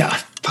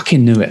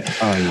 Fucking knew it.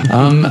 Oh,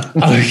 yeah.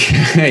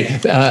 Okay.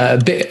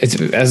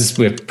 As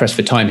we're pressed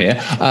for time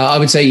here, I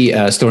would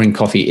say storing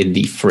coffee in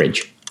the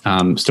fridge.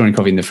 Storing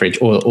coffee in the fridge,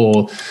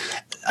 or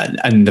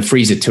and the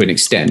freezer to an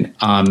extent.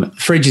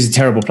 Fridge is a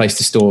terrible place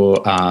to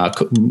store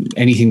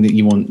anything that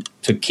you want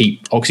to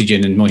keep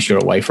oxygen and moisture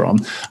away from.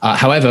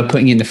 However,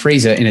 putting it in the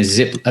freezer in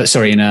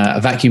a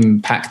vacuum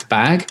packed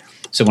bag,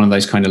 so one of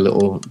those kind of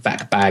little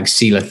vac bag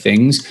sealer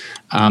things.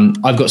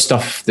 I've got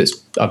stuff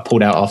I've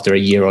pulled out after a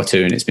year or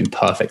two, and it's been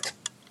perfect.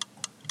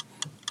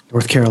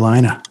 North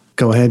Carolina.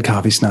 Go ahead,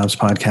 Coffee Snobs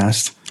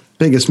podcast.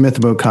 Biggest myth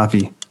about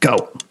coffee.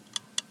 Go.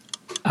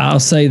 I'll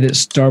say that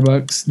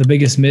Starbucks, the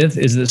biggest myth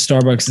is that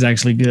Starbucks is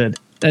actually good.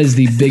 That is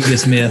the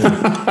biggest myth.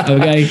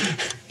 Okay?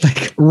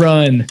 Like,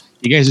 run.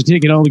 You guys are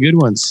taking all the good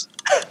ones.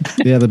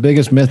 Yeah, the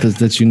biggest myth is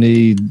that you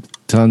need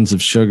tons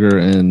of sugar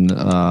and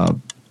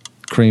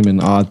cream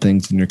and odd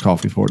things in your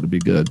coffee for it to be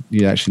good.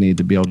 You actually need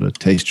to be able to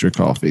taste your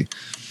coffee.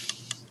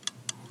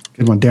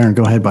 Good one, Darren.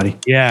 Go ahead, buddy.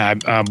 Yeah,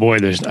 boy,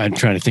 I'm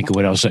trying to think of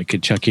what else I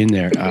could chuck in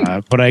there.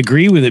 But I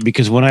agree with it,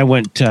 because when I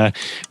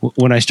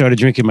started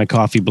drinking my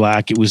coffee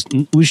black, it was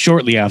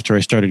shortly after I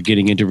started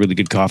getting into really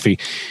good coffee,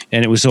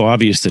 and it was so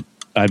obvious that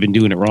I've been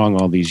doing it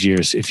wrong all these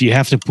years. If you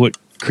have to put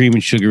cream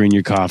and sugar in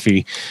your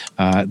coffee,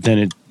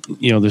 then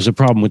there's a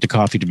problem with the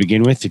coffee to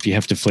begin with. If you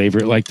have to flavor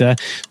it like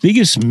that,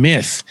 biggest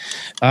myth.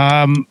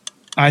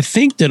 I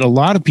think that a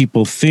lot of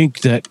people think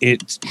that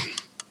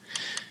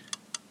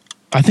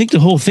I think the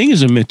whole thing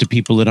is a myth to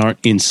people that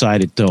aren't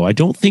inside it, though. I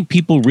don't think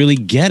people really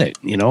get it,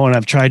 and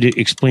I've tried to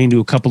explain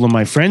to a couple of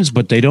my friends,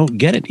 but they don't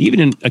get it.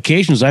 Even in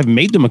occasions, I've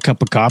made them a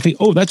cup of coffee.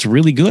 Oh, that's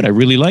really good. I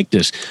really like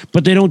this.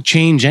 But they don't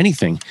change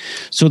anything.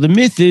 So the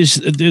myth is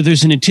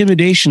there's an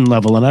intimidation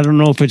level, and I don't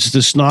know if it's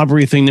the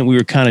snobbery thing that we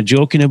were kind of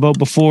joking about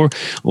before,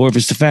 or if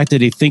it's the fact that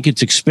they think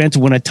it's expensive.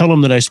 When I tell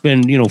them that I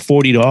spend,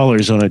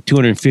 $40 on a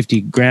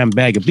 250-gram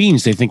bag of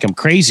beans, they think I'm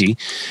crazy.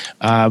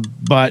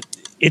 But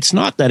it's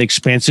not that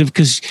expensive,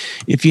 because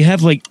if you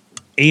have like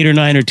 8 or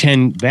 9 or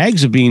 10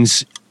 bags of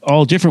beans,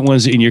 all different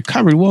ones in your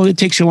cupboard, well, it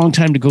takes you a long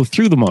time to go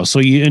through them all. So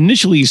you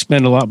initially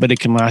spend a lot, but it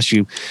can last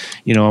you,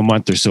 a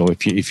month or so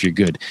if you're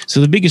good. So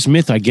the biggest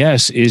myth, I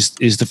guess, is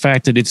the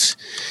fact that it's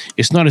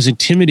not as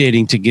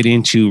intimidating to get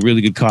into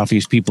really good coffee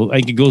as people. I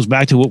think it goes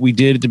back to what we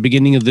did at the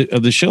beginning of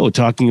the show,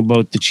 talking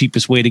about the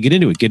cheapest way to get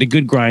into it. Get a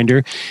good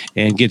grinder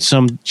and get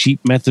some cheap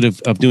method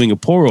of doing a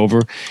pour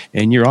over,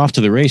 and you're off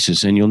to the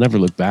races, and you'll never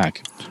look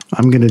back.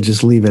 I'm going to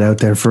just leave it out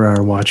there for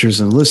our watchers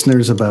and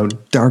listeners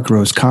about dark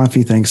roast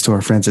coffee, thanks to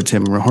our friends at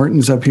Tim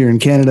Hortons up here in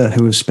Canada,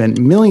 who have spent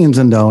millions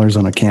of dollars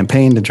on a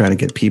campaign to try to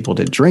get people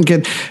to drink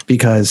it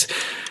because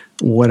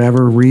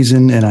whatever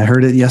reason, and I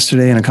heard it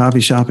yesterday in a coffee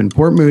shop in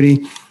Port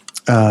Moody,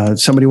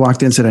 somebody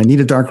walked in and said, I need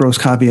a dark roast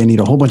coffee. I need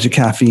a whole bunch of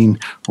caffeine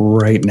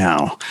right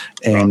now.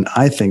 And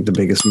I think the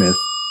biggest myth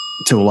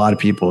to a lot of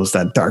people is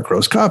that dark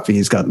roast coffee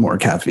has got more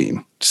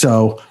caffeine.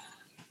 So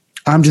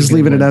I'm just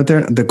leaving it out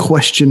there. The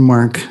question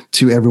mark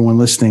to everyone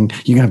listening,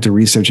 you're going to have to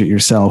research it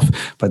yourself,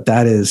 but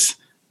that is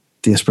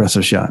the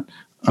espresso shot.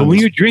 But when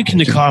you're drinking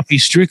the coffee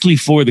strictly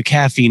for the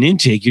caffeine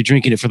intake, you're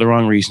drinking it for the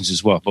wrong reasons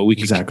as well. But we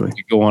can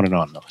go on and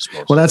on, though, I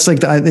suppose. Well, that's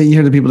like, you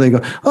hear the people, they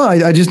go, oh,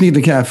 I just need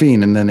the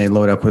caffeine. And then they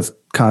load up with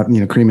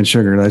cream and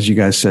sugar, as you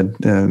guys said,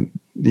 down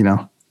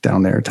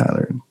there,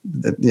 Tyler.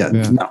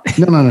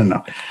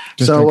 No.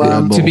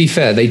 So to be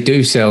fair, they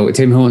do sell,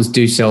 Tim Hortons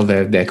do sell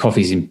their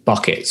coffees in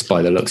buckets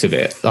by the looks of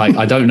it. Like,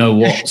 I don't know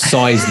what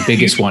size the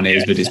biggest one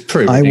is, but it's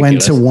pretty ridiculous. I went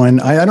to one.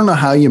 I don't know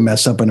how you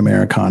mess up an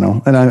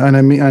Americano. And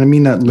I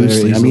mean that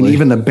loosely. I mean,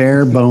 even the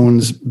bare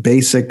bones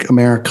basic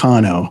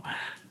Americano,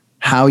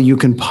 how you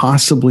can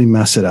possibly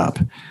mess it up.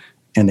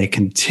 And they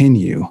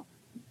continue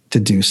to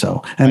do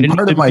so. And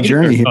part of my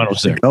journey here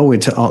is to go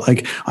into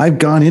I've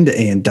gone into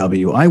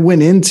A&W. I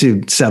went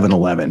into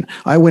 7-Eleven.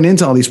 I went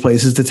into all these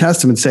places to test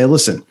them and say,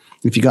 listen,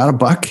 if you got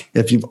 $1,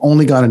 if you've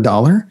only got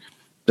 $1,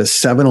 the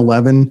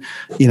 7-Eleven,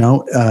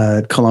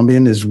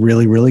 Colombian is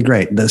really, really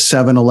great. The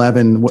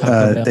 7-Eleven,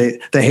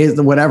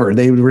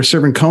 they were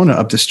serving Kona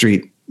up the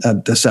street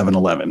at the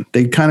 7-Eleven.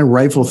 They kind of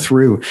rifle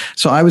through.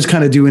 So I was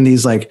kind of doing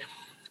these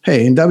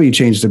hey, A&W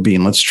changed the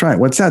bean. Let's try it.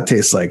 What's that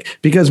taste like?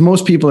 Because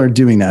most people are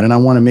doing that. And I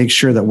want to make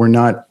sure that we're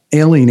not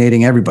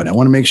alienating everybody. I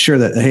want to make sure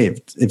that,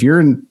 hey, if you're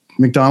in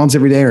McDonald's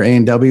every day or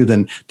A&W,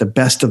 then the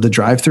best of the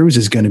drive-thrus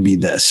is going to be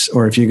this.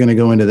 Or if you're going to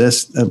go into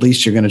this, at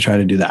least you're going to try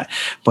to do that.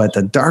 But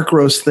the dark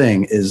roast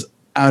thing is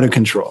out of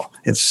control.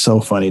 It's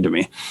so funny to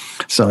me.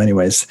 So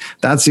anyways,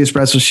 that's the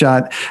espresso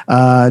shot.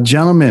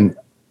 Gentlemen,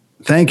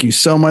 thank you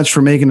so much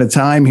for making the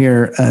time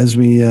here as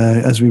we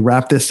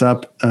wrap this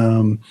up.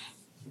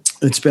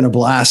 It's been a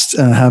blast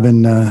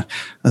having an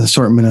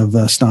assortment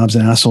of snobs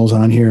and assholes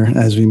on here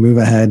as we move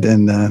ahead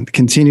and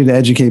continue to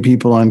educate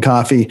people on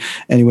coffee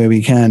any way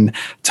we can.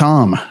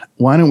 Tom,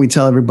 why don't we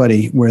tell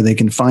everybody where they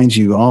can find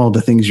you, all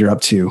the things you're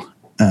up to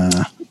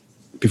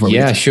before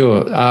we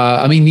sure.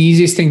 The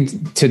easiest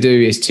thing to do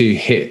is to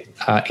hit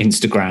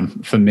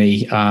Instagram for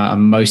me.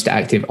 I'm most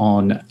active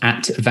on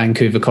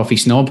 @Vancouver Coffee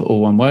Snob,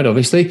 all one word,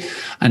 obviously,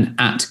 and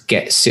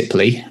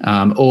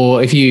 @GetSiply.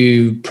 Or if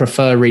you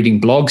prefer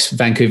reading blogs,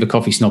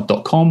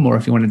 vancouvercoffeesnob.com, or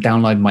if you want to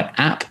download my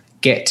app,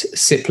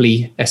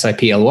 GetSiply,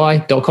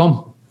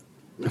 SIPLY.com.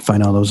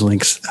 Find all those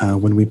links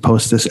when we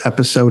post this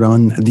episode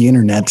on the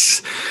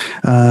internets.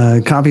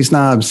 Coffee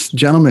Snobs,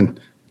 gentlemen,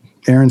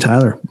 Aaron,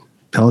 Tyler,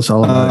 tell us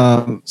all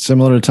about it.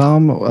 Similar to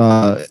Tom,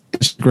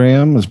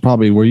 Instagram is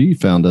probably where you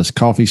found us,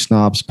 Coffee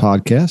Snobs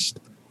Podcast.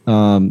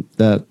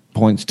 That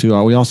points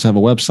to we also have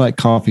a website,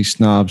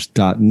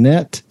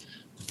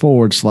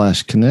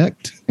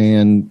 coffeesnobs.net/connect.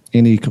 And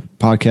any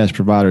podcast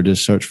provider,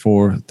 just search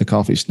for the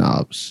Coffee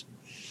Snobs.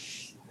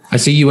 I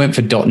see you went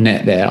for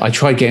 .net there. I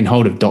tried getting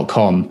hold of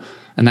 .com,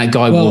 and that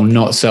guy will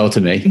not sell to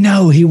me.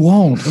 No, he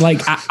won't.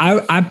 Like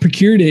I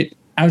procured it.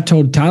 I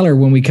told Tyler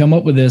when we come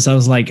up with this, I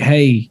was like,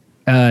 hey,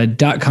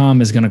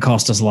 .com is going to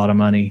cost us a lot of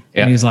money.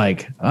 Yeah. And he's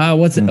like,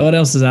 what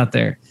else is out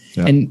there?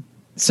 Yeah. And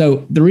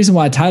so the reason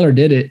why Tyler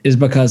did it is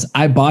because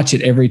I botch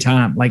it every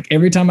time. Like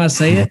every time I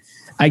say it,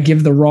 I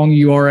give the wrong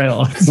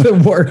URL. It's the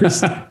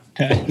worst.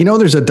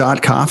 There's a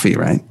 .coffee,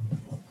 right?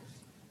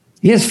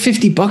 Yeah, it's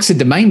 $50 a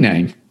domain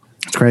name.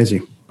 It's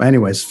crazy. But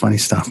anyways, funny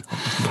stuff.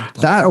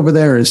 That over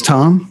there is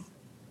Tom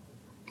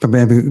from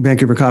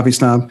Vancouver Coffee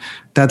Snob.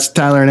 That's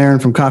Tyler and Aaron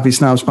from Coffee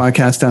Snobs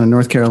Podcast down in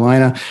North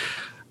Carolina.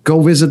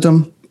 Go visit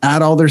them.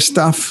 Add all their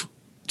stuff,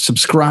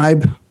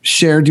 subscribe,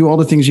 share, do all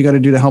the things you got to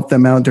do to help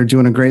them out. They're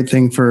doing a great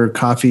thing for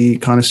coffee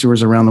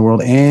connoisseurs around the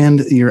world and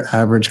your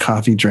average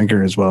coffee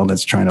drinker as well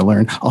that's trying to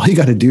learn. All you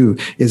got to do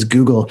is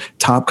Google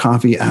top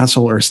coffee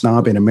asshole or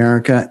snob in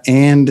America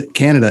and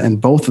Canada, and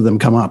both of them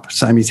come up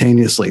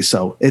simultaneously.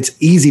 So it's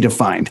easy to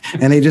find.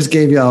 And they just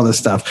gave you all this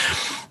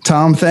stuff.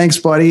 Tom, thanks,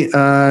 buddy.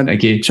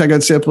 Thank you. Check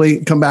out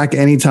Siply. Come back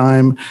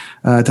anytime.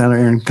 Tyler,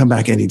 Aaron, come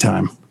back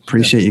anytime.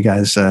 Appreciate you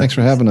guys. Thanks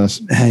for having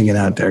us. Hanging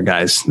out there,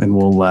 guys. And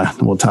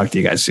we'll talk to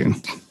you guys soon.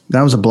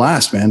 That was a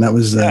blast, man. That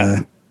was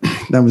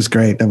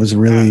great. That was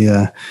really,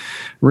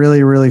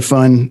 really, really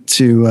fun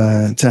to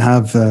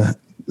have a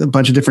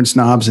bunch of different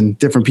snobs and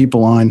different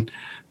people on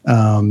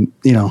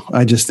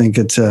I just think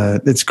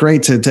it's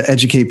great to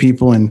educate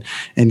people and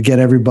get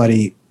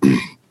everybody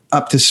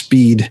up to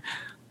speed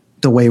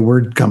the way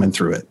we're coming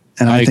through it.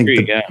 And I think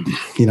agree,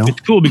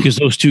 it's cool because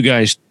those two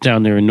guys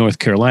down there in North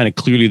Carolina,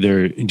 clearly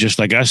they're just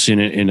like us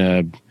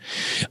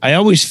I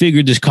always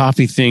figured this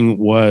coffee thing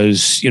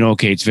was,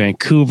 okay, it's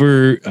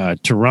Vancouver,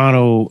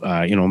 Toronto,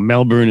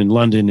 Melbourne and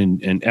London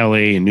and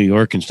LA and New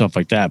York and stuff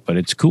like that. But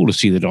it's cool to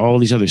see that all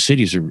these other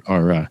cities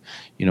are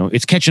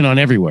it's catching on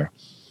everywhere.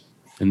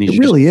 And it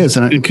really is.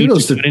 And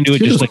kudos to into it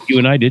just like you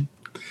and I did.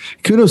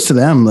 Kudos to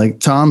them. Like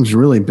Tom's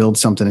really built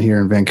something here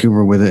in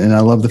Vancouver with it. And I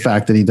love the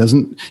fact that he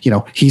doesn't,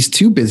 he's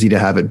too busy to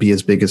have it be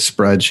as big as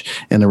Sprudge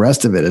and the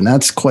rest of it. And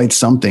that's quite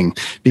something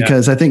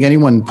because I think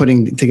anyone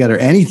putting together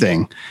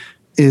anything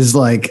is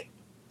like,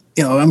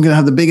 I'm going to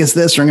have the biggest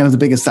this or I'm going to have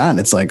the biggest that. And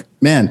it's like,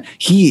 man,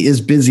 he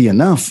is busy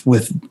enough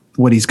with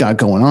what he's got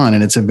going on.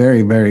 And it's a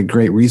very, very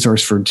great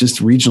resource for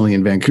just regionally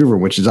in Vancouver,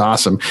 which is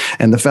awesome.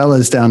 And the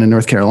fellas down in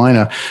North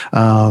Carolina,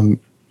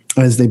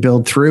 as they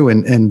build through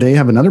and they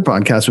have another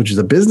podcast, which is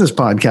a business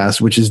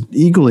podcast, which is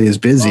equally as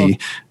busy.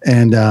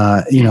 And,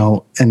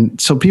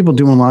 and so people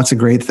doing lots of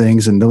great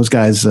things and those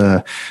guys,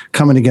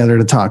 coming together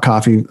to talk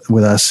coffee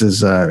with us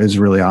is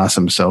really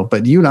awesome. So,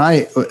 but you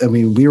and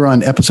we were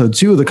on episode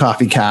 2 of the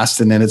Coffee Cast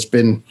and then it's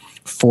been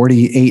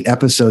 48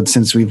 episodes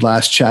since we've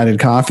last chatted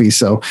coffee.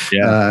 So,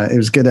 it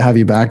was good to have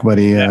you back,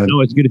 buddy.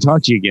 No, it's good to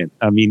talk to you again.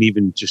 I mean,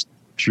 even just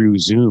through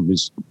Zoom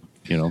is,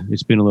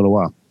 it's been a little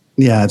while.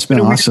 Yeah, it's been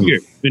awesome.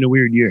 It's been a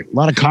weird year. A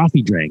lot of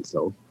coffee drank,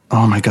 though.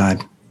 Oh, my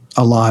God.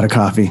 A lot of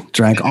coffee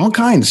drank, all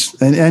kinds.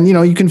 And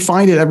you can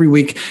find it every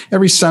week,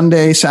 every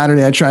Sunday,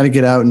 Saturday. I try to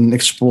get out and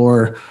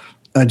explore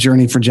a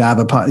journey for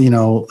Java.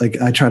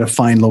 I try to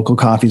find local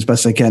coffee as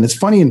best I can. It's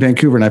funny in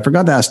Vancouver, and I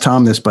forgot to ask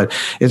Tom this, but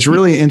it's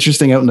really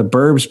interesting out in the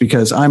burbs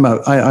because I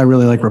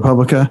really like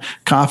Republica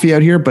coffee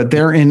out here, but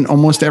they're in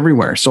almost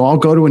everywhere. So I'll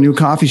go to a new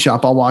coffee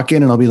shop. I'll walk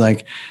in and I'll be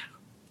like,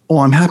 oh,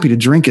 I'm happy to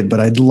drink it,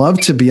 but I'd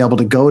love to be able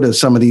to go to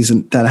some of these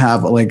that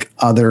have like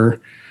other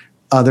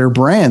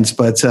brands.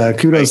 But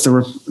kudos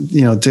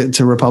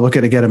to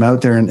Republica to get them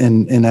out there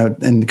and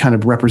out and kind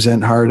of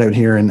represent hard out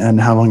here and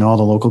having all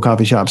the local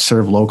coffee shops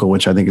serve local,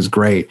 which I think is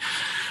great.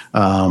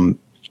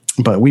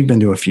 But we've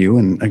been to a few,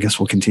 and I guess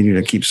we'll continue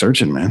to keep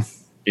searching, man.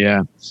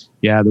 Yeah.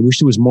 I wish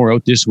there was more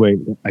out this way.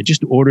 I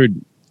just ordered.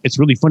 It's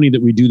really funny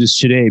that we do this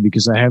today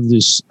because I have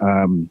this.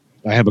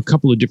 I have a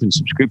couple of different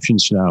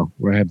subscriptions now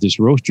where I have this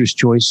Roaster's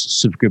Choice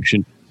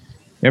subscription.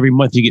 Every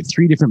month you get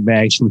 3 different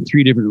bags from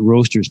 3 different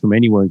roasters from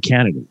anywhere in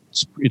Canada.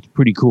 It's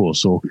pretty cool.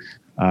 So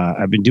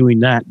I've been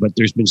doing that, but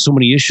there's been so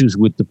many issues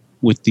with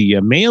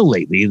the mail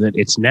lately that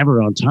it's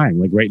never on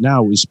time. Like right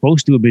now, it was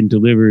supposed to have been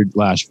delivered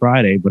last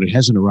Friday, but it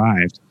hasn't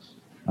arrived.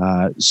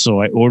 So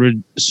I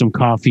ordered some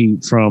coffee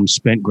from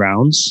Spent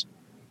Grounds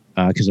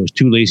because I was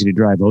too lazy to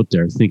drive out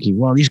there thinking,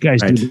 well, these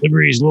guys do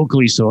deliveries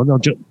locally. So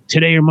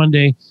today or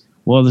Monday.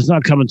 Well, it's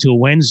not coming till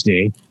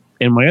Wednesday.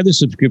 And my other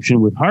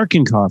subscription with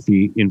Harkin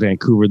Coffee in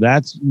Vancouver,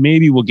 that's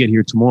maybe we'll get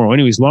here tomorrow.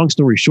 Anyways, long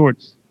story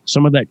short,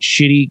 some of that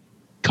shitty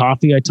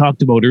coffee I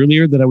talked about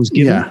earlier that I was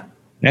getting, I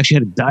actually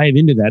had to dive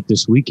into that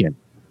this weekend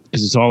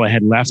because it's all I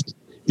had left.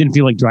 Didn't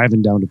feel like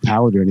driving down to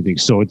Pallet or anything.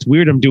 So it's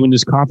weird. I'm doing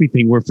this coffee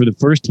thing where for the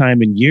first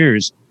time in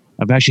years,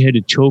 I've actually had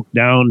to choke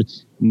down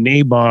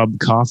Nabob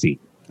coffee.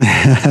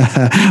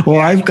 Well,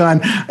 I've gone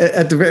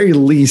at the very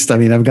least. I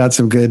mean, I've got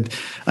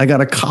I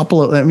got a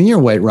couple of, you're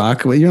White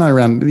Rock, you're not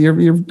around,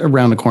 you're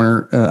around the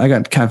corner. I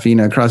got Caffeine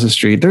across the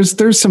street.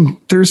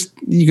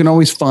 You can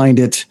always find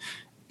it,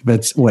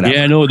 but whatever.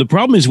 Yeah, no, the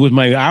problem is with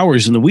my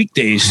hours in the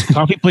weekdays,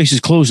 coffee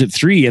places close at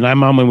 3 and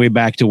I'm on my way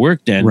back to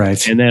work then.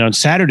 Right. And then on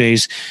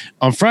Saturdays,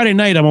 on Friday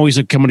night, I'm always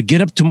like, I'm going to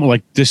get up to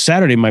like this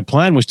Saturday. My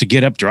plan was to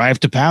get up,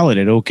 drive to Pallet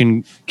at Oak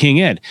and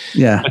King Ed.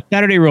 Yeah. But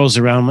Saturday rolls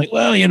around. I'm like,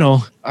 well,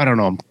 I don't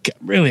know.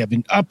 I've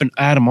been up and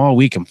at them all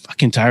week. I'm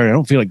fucking tired. I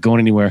don't feel like going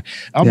anywhere.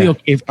 I'll be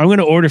okay. If I'm going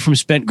to order from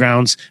Spent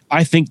Grounds,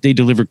 I think they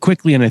deliver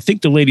quickly. And I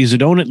think the ladies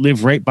that own it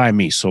live right by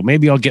me. So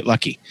maybe I'll get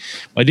lucky.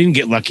 I didn't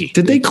get lucky.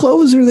 Did they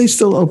close or are they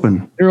still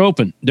open? They're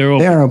open. They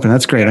are open.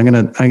 That's great.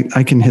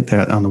 I can hit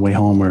that on the way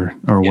home or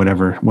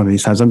whatever one of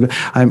these times.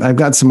 I've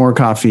got some more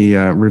coffee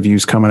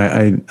reviews coming.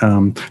 I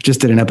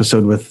just did an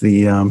episode with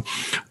the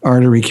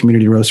Artery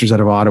Community Roasters out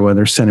of Ottawa.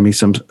 They're sending me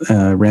some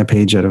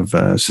Rampage out of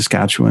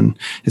Saskatchewan.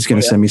 It's going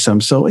to send me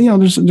some. So,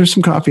 there's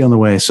some coffee on the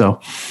way.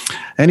 So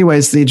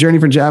anyways, the journey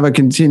for Java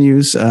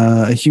continues.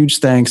 A huge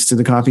thanks to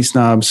the Coffee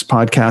Snobs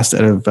podcast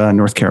out of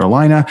North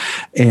Carolina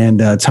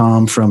and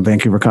Tom from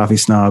Vancouver Coffee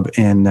Snob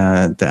and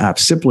the app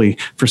Sipply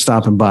for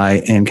stopping by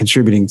and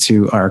contributing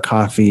to our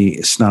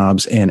Coffee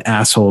Snobs and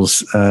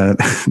Assholes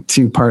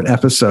 2-part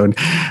episode.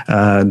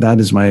 That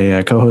is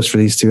my co-host for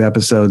these 2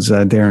 episodes,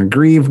 Darren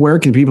Grieve. Where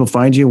can people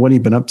find you? What have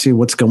you been up to?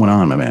 What's going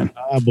on, my man?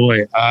 Oh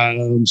boy,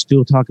 I'm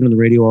still talking on the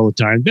radio all the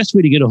time. Best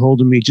way to get a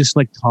hold of me, just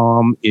like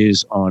Tom,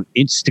 is on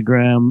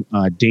Instagram,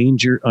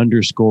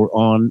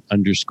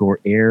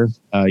 danger_on_air.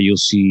 You'll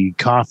see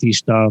coffee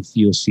stuff.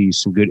 You'll see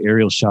some good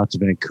aerial shots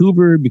of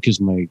Vancouver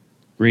because my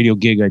radio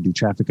gig, I do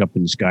traffic up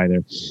in the sky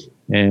there.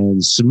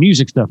 and some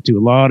music stuff too. A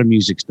lot of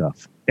music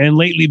stuff, and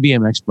lately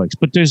BMX bikes.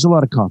 But there's a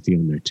lot of coffee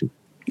on there too.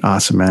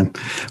 Awesome, man.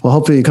 Well,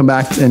 hopefully you come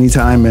back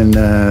anytime, and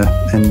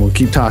we'll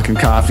keep talking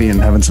coffee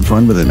and having some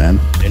fun with it, man.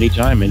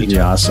 Anytime.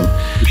 Yeah, awesome.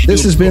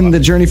 This has been the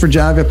Journey for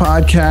Java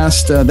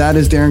podcast. That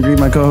is Darren Greed,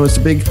 my co-host. A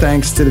big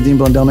thanks to the Dean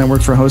Blundell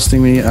Network for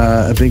hosting me.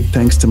 A big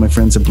thanks to my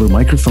friends at Blue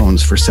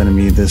Microphones for sending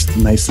me this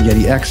nice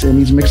Yeti X and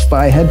these Mixed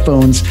by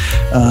headphones,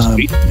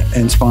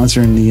 and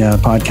sponsoring the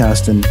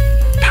podcast, and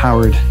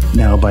powered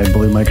now by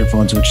Blue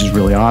Microphones, which is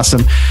really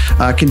awesome.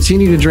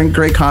 Continue to drink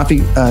great coffee.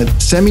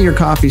 Send me your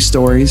coffee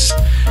stories,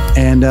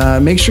 and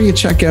make sure you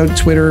check out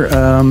Twitter.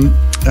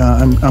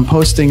 I'm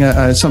posting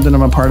something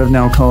I'm a part of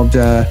now called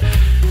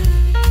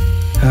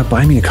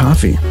Buy Me a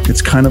Coffee.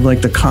 It's kind of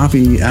like the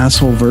coffee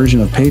asshole version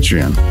of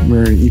Patreon,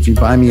 where if you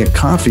buy me a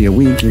coffee a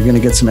week, you're going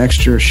to get some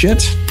extra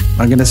shit.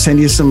 I'm going to send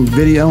you some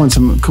video and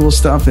some cool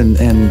stuff and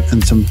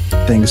some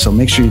things. So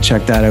make sure you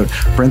check that out.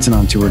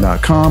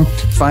 BrensonOnTour.com.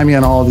 Find me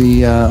on all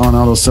the on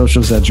all those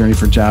socials at Journey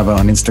for Java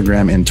on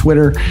Instagram and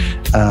Twitter.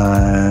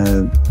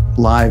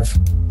 Live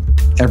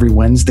every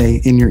Wednesday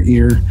in your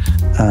ear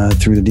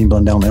through the Dean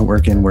Blundell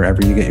Network and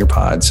wherever you get your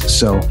pods.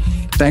 So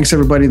thanks,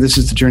 everybody. This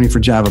is the Journey for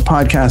Java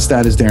podcast.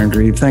 That is Darren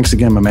Greed. Thanks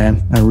again, my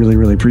man. I really,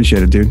 really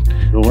appreciate it, dude.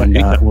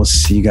 And, we'll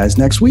see you guys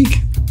next week.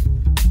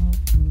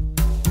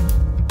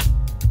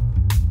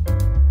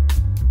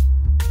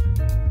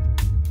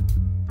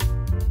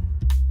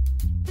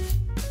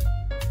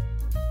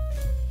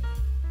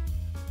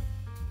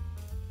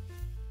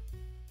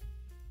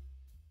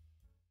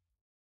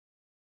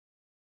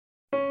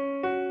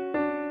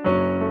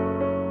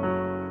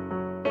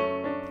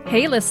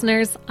 Hey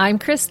listeners, I'm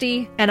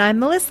Christy. And I'm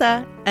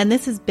Melissa. And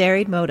this is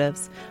Buried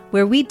Motives,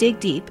 where we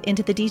dig deep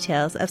into the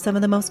details of some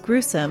of the most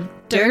gruesome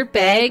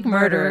dirtbag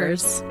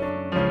murderers.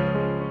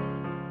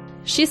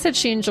 She said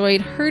she enjoyed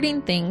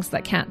hurting things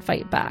that can't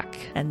fight back.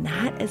 And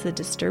that is a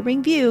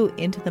disturbing view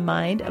into the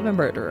mind of a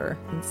murderer.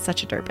 And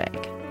such a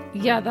dirtbag.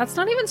 Yeah, that's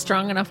not even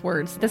strong enough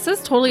words. This is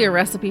totally a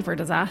recipe for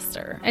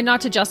disaster. And not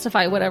to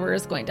justify whatever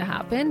is going to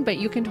happen, but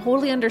you can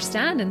totally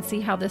understand and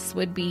see how this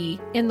would be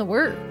in the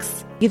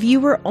works. If you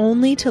were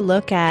only to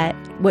look at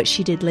what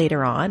she did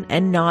later on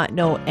and not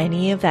know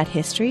any of that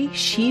history,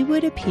 she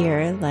would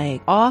appear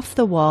like off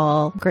the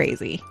wall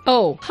crazy.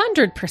 Oh,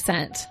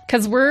 100%.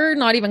 Because we're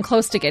not even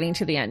close to getting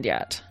to the end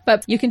yet.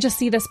 But you can just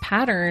see this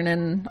pattern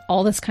and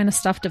all this kind of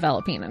stuff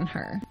developing in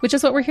her, which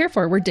is what we're here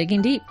for. We're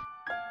digging deep.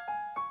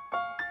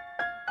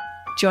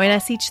 Join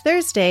us each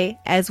Thursday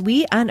as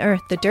we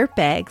unearth the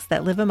dirtbags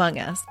that live among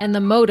us and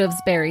the motives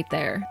buried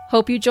there.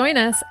 Hope you join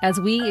us as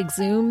we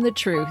exhume the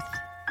truth.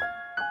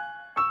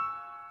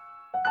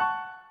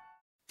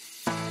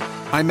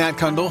 I'm Matt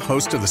Kundle,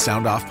 host of the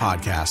Sound Off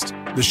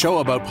Podcast, the show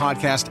about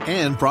podcast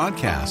and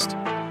broadcast.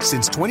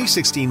 Since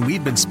 2016,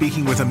 we've been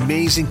speaking with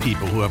amazing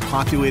people who have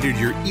populated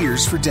your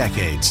ears for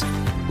decades.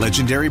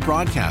 Legendary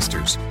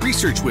broadcasters,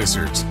 research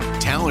wizards,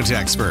 talent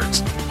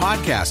experts,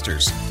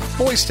 podcasters,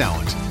 voice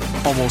talent.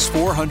 Almost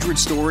 400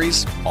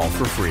 stories, all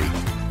for free.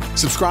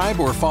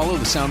 Subscribe or follow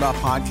the Sound Off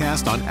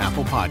Podcast on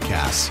Apple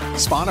Podcasts,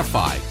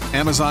 Spotify,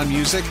 Amazon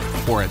Music,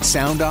 or at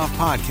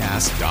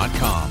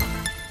soundoffpodcast.com.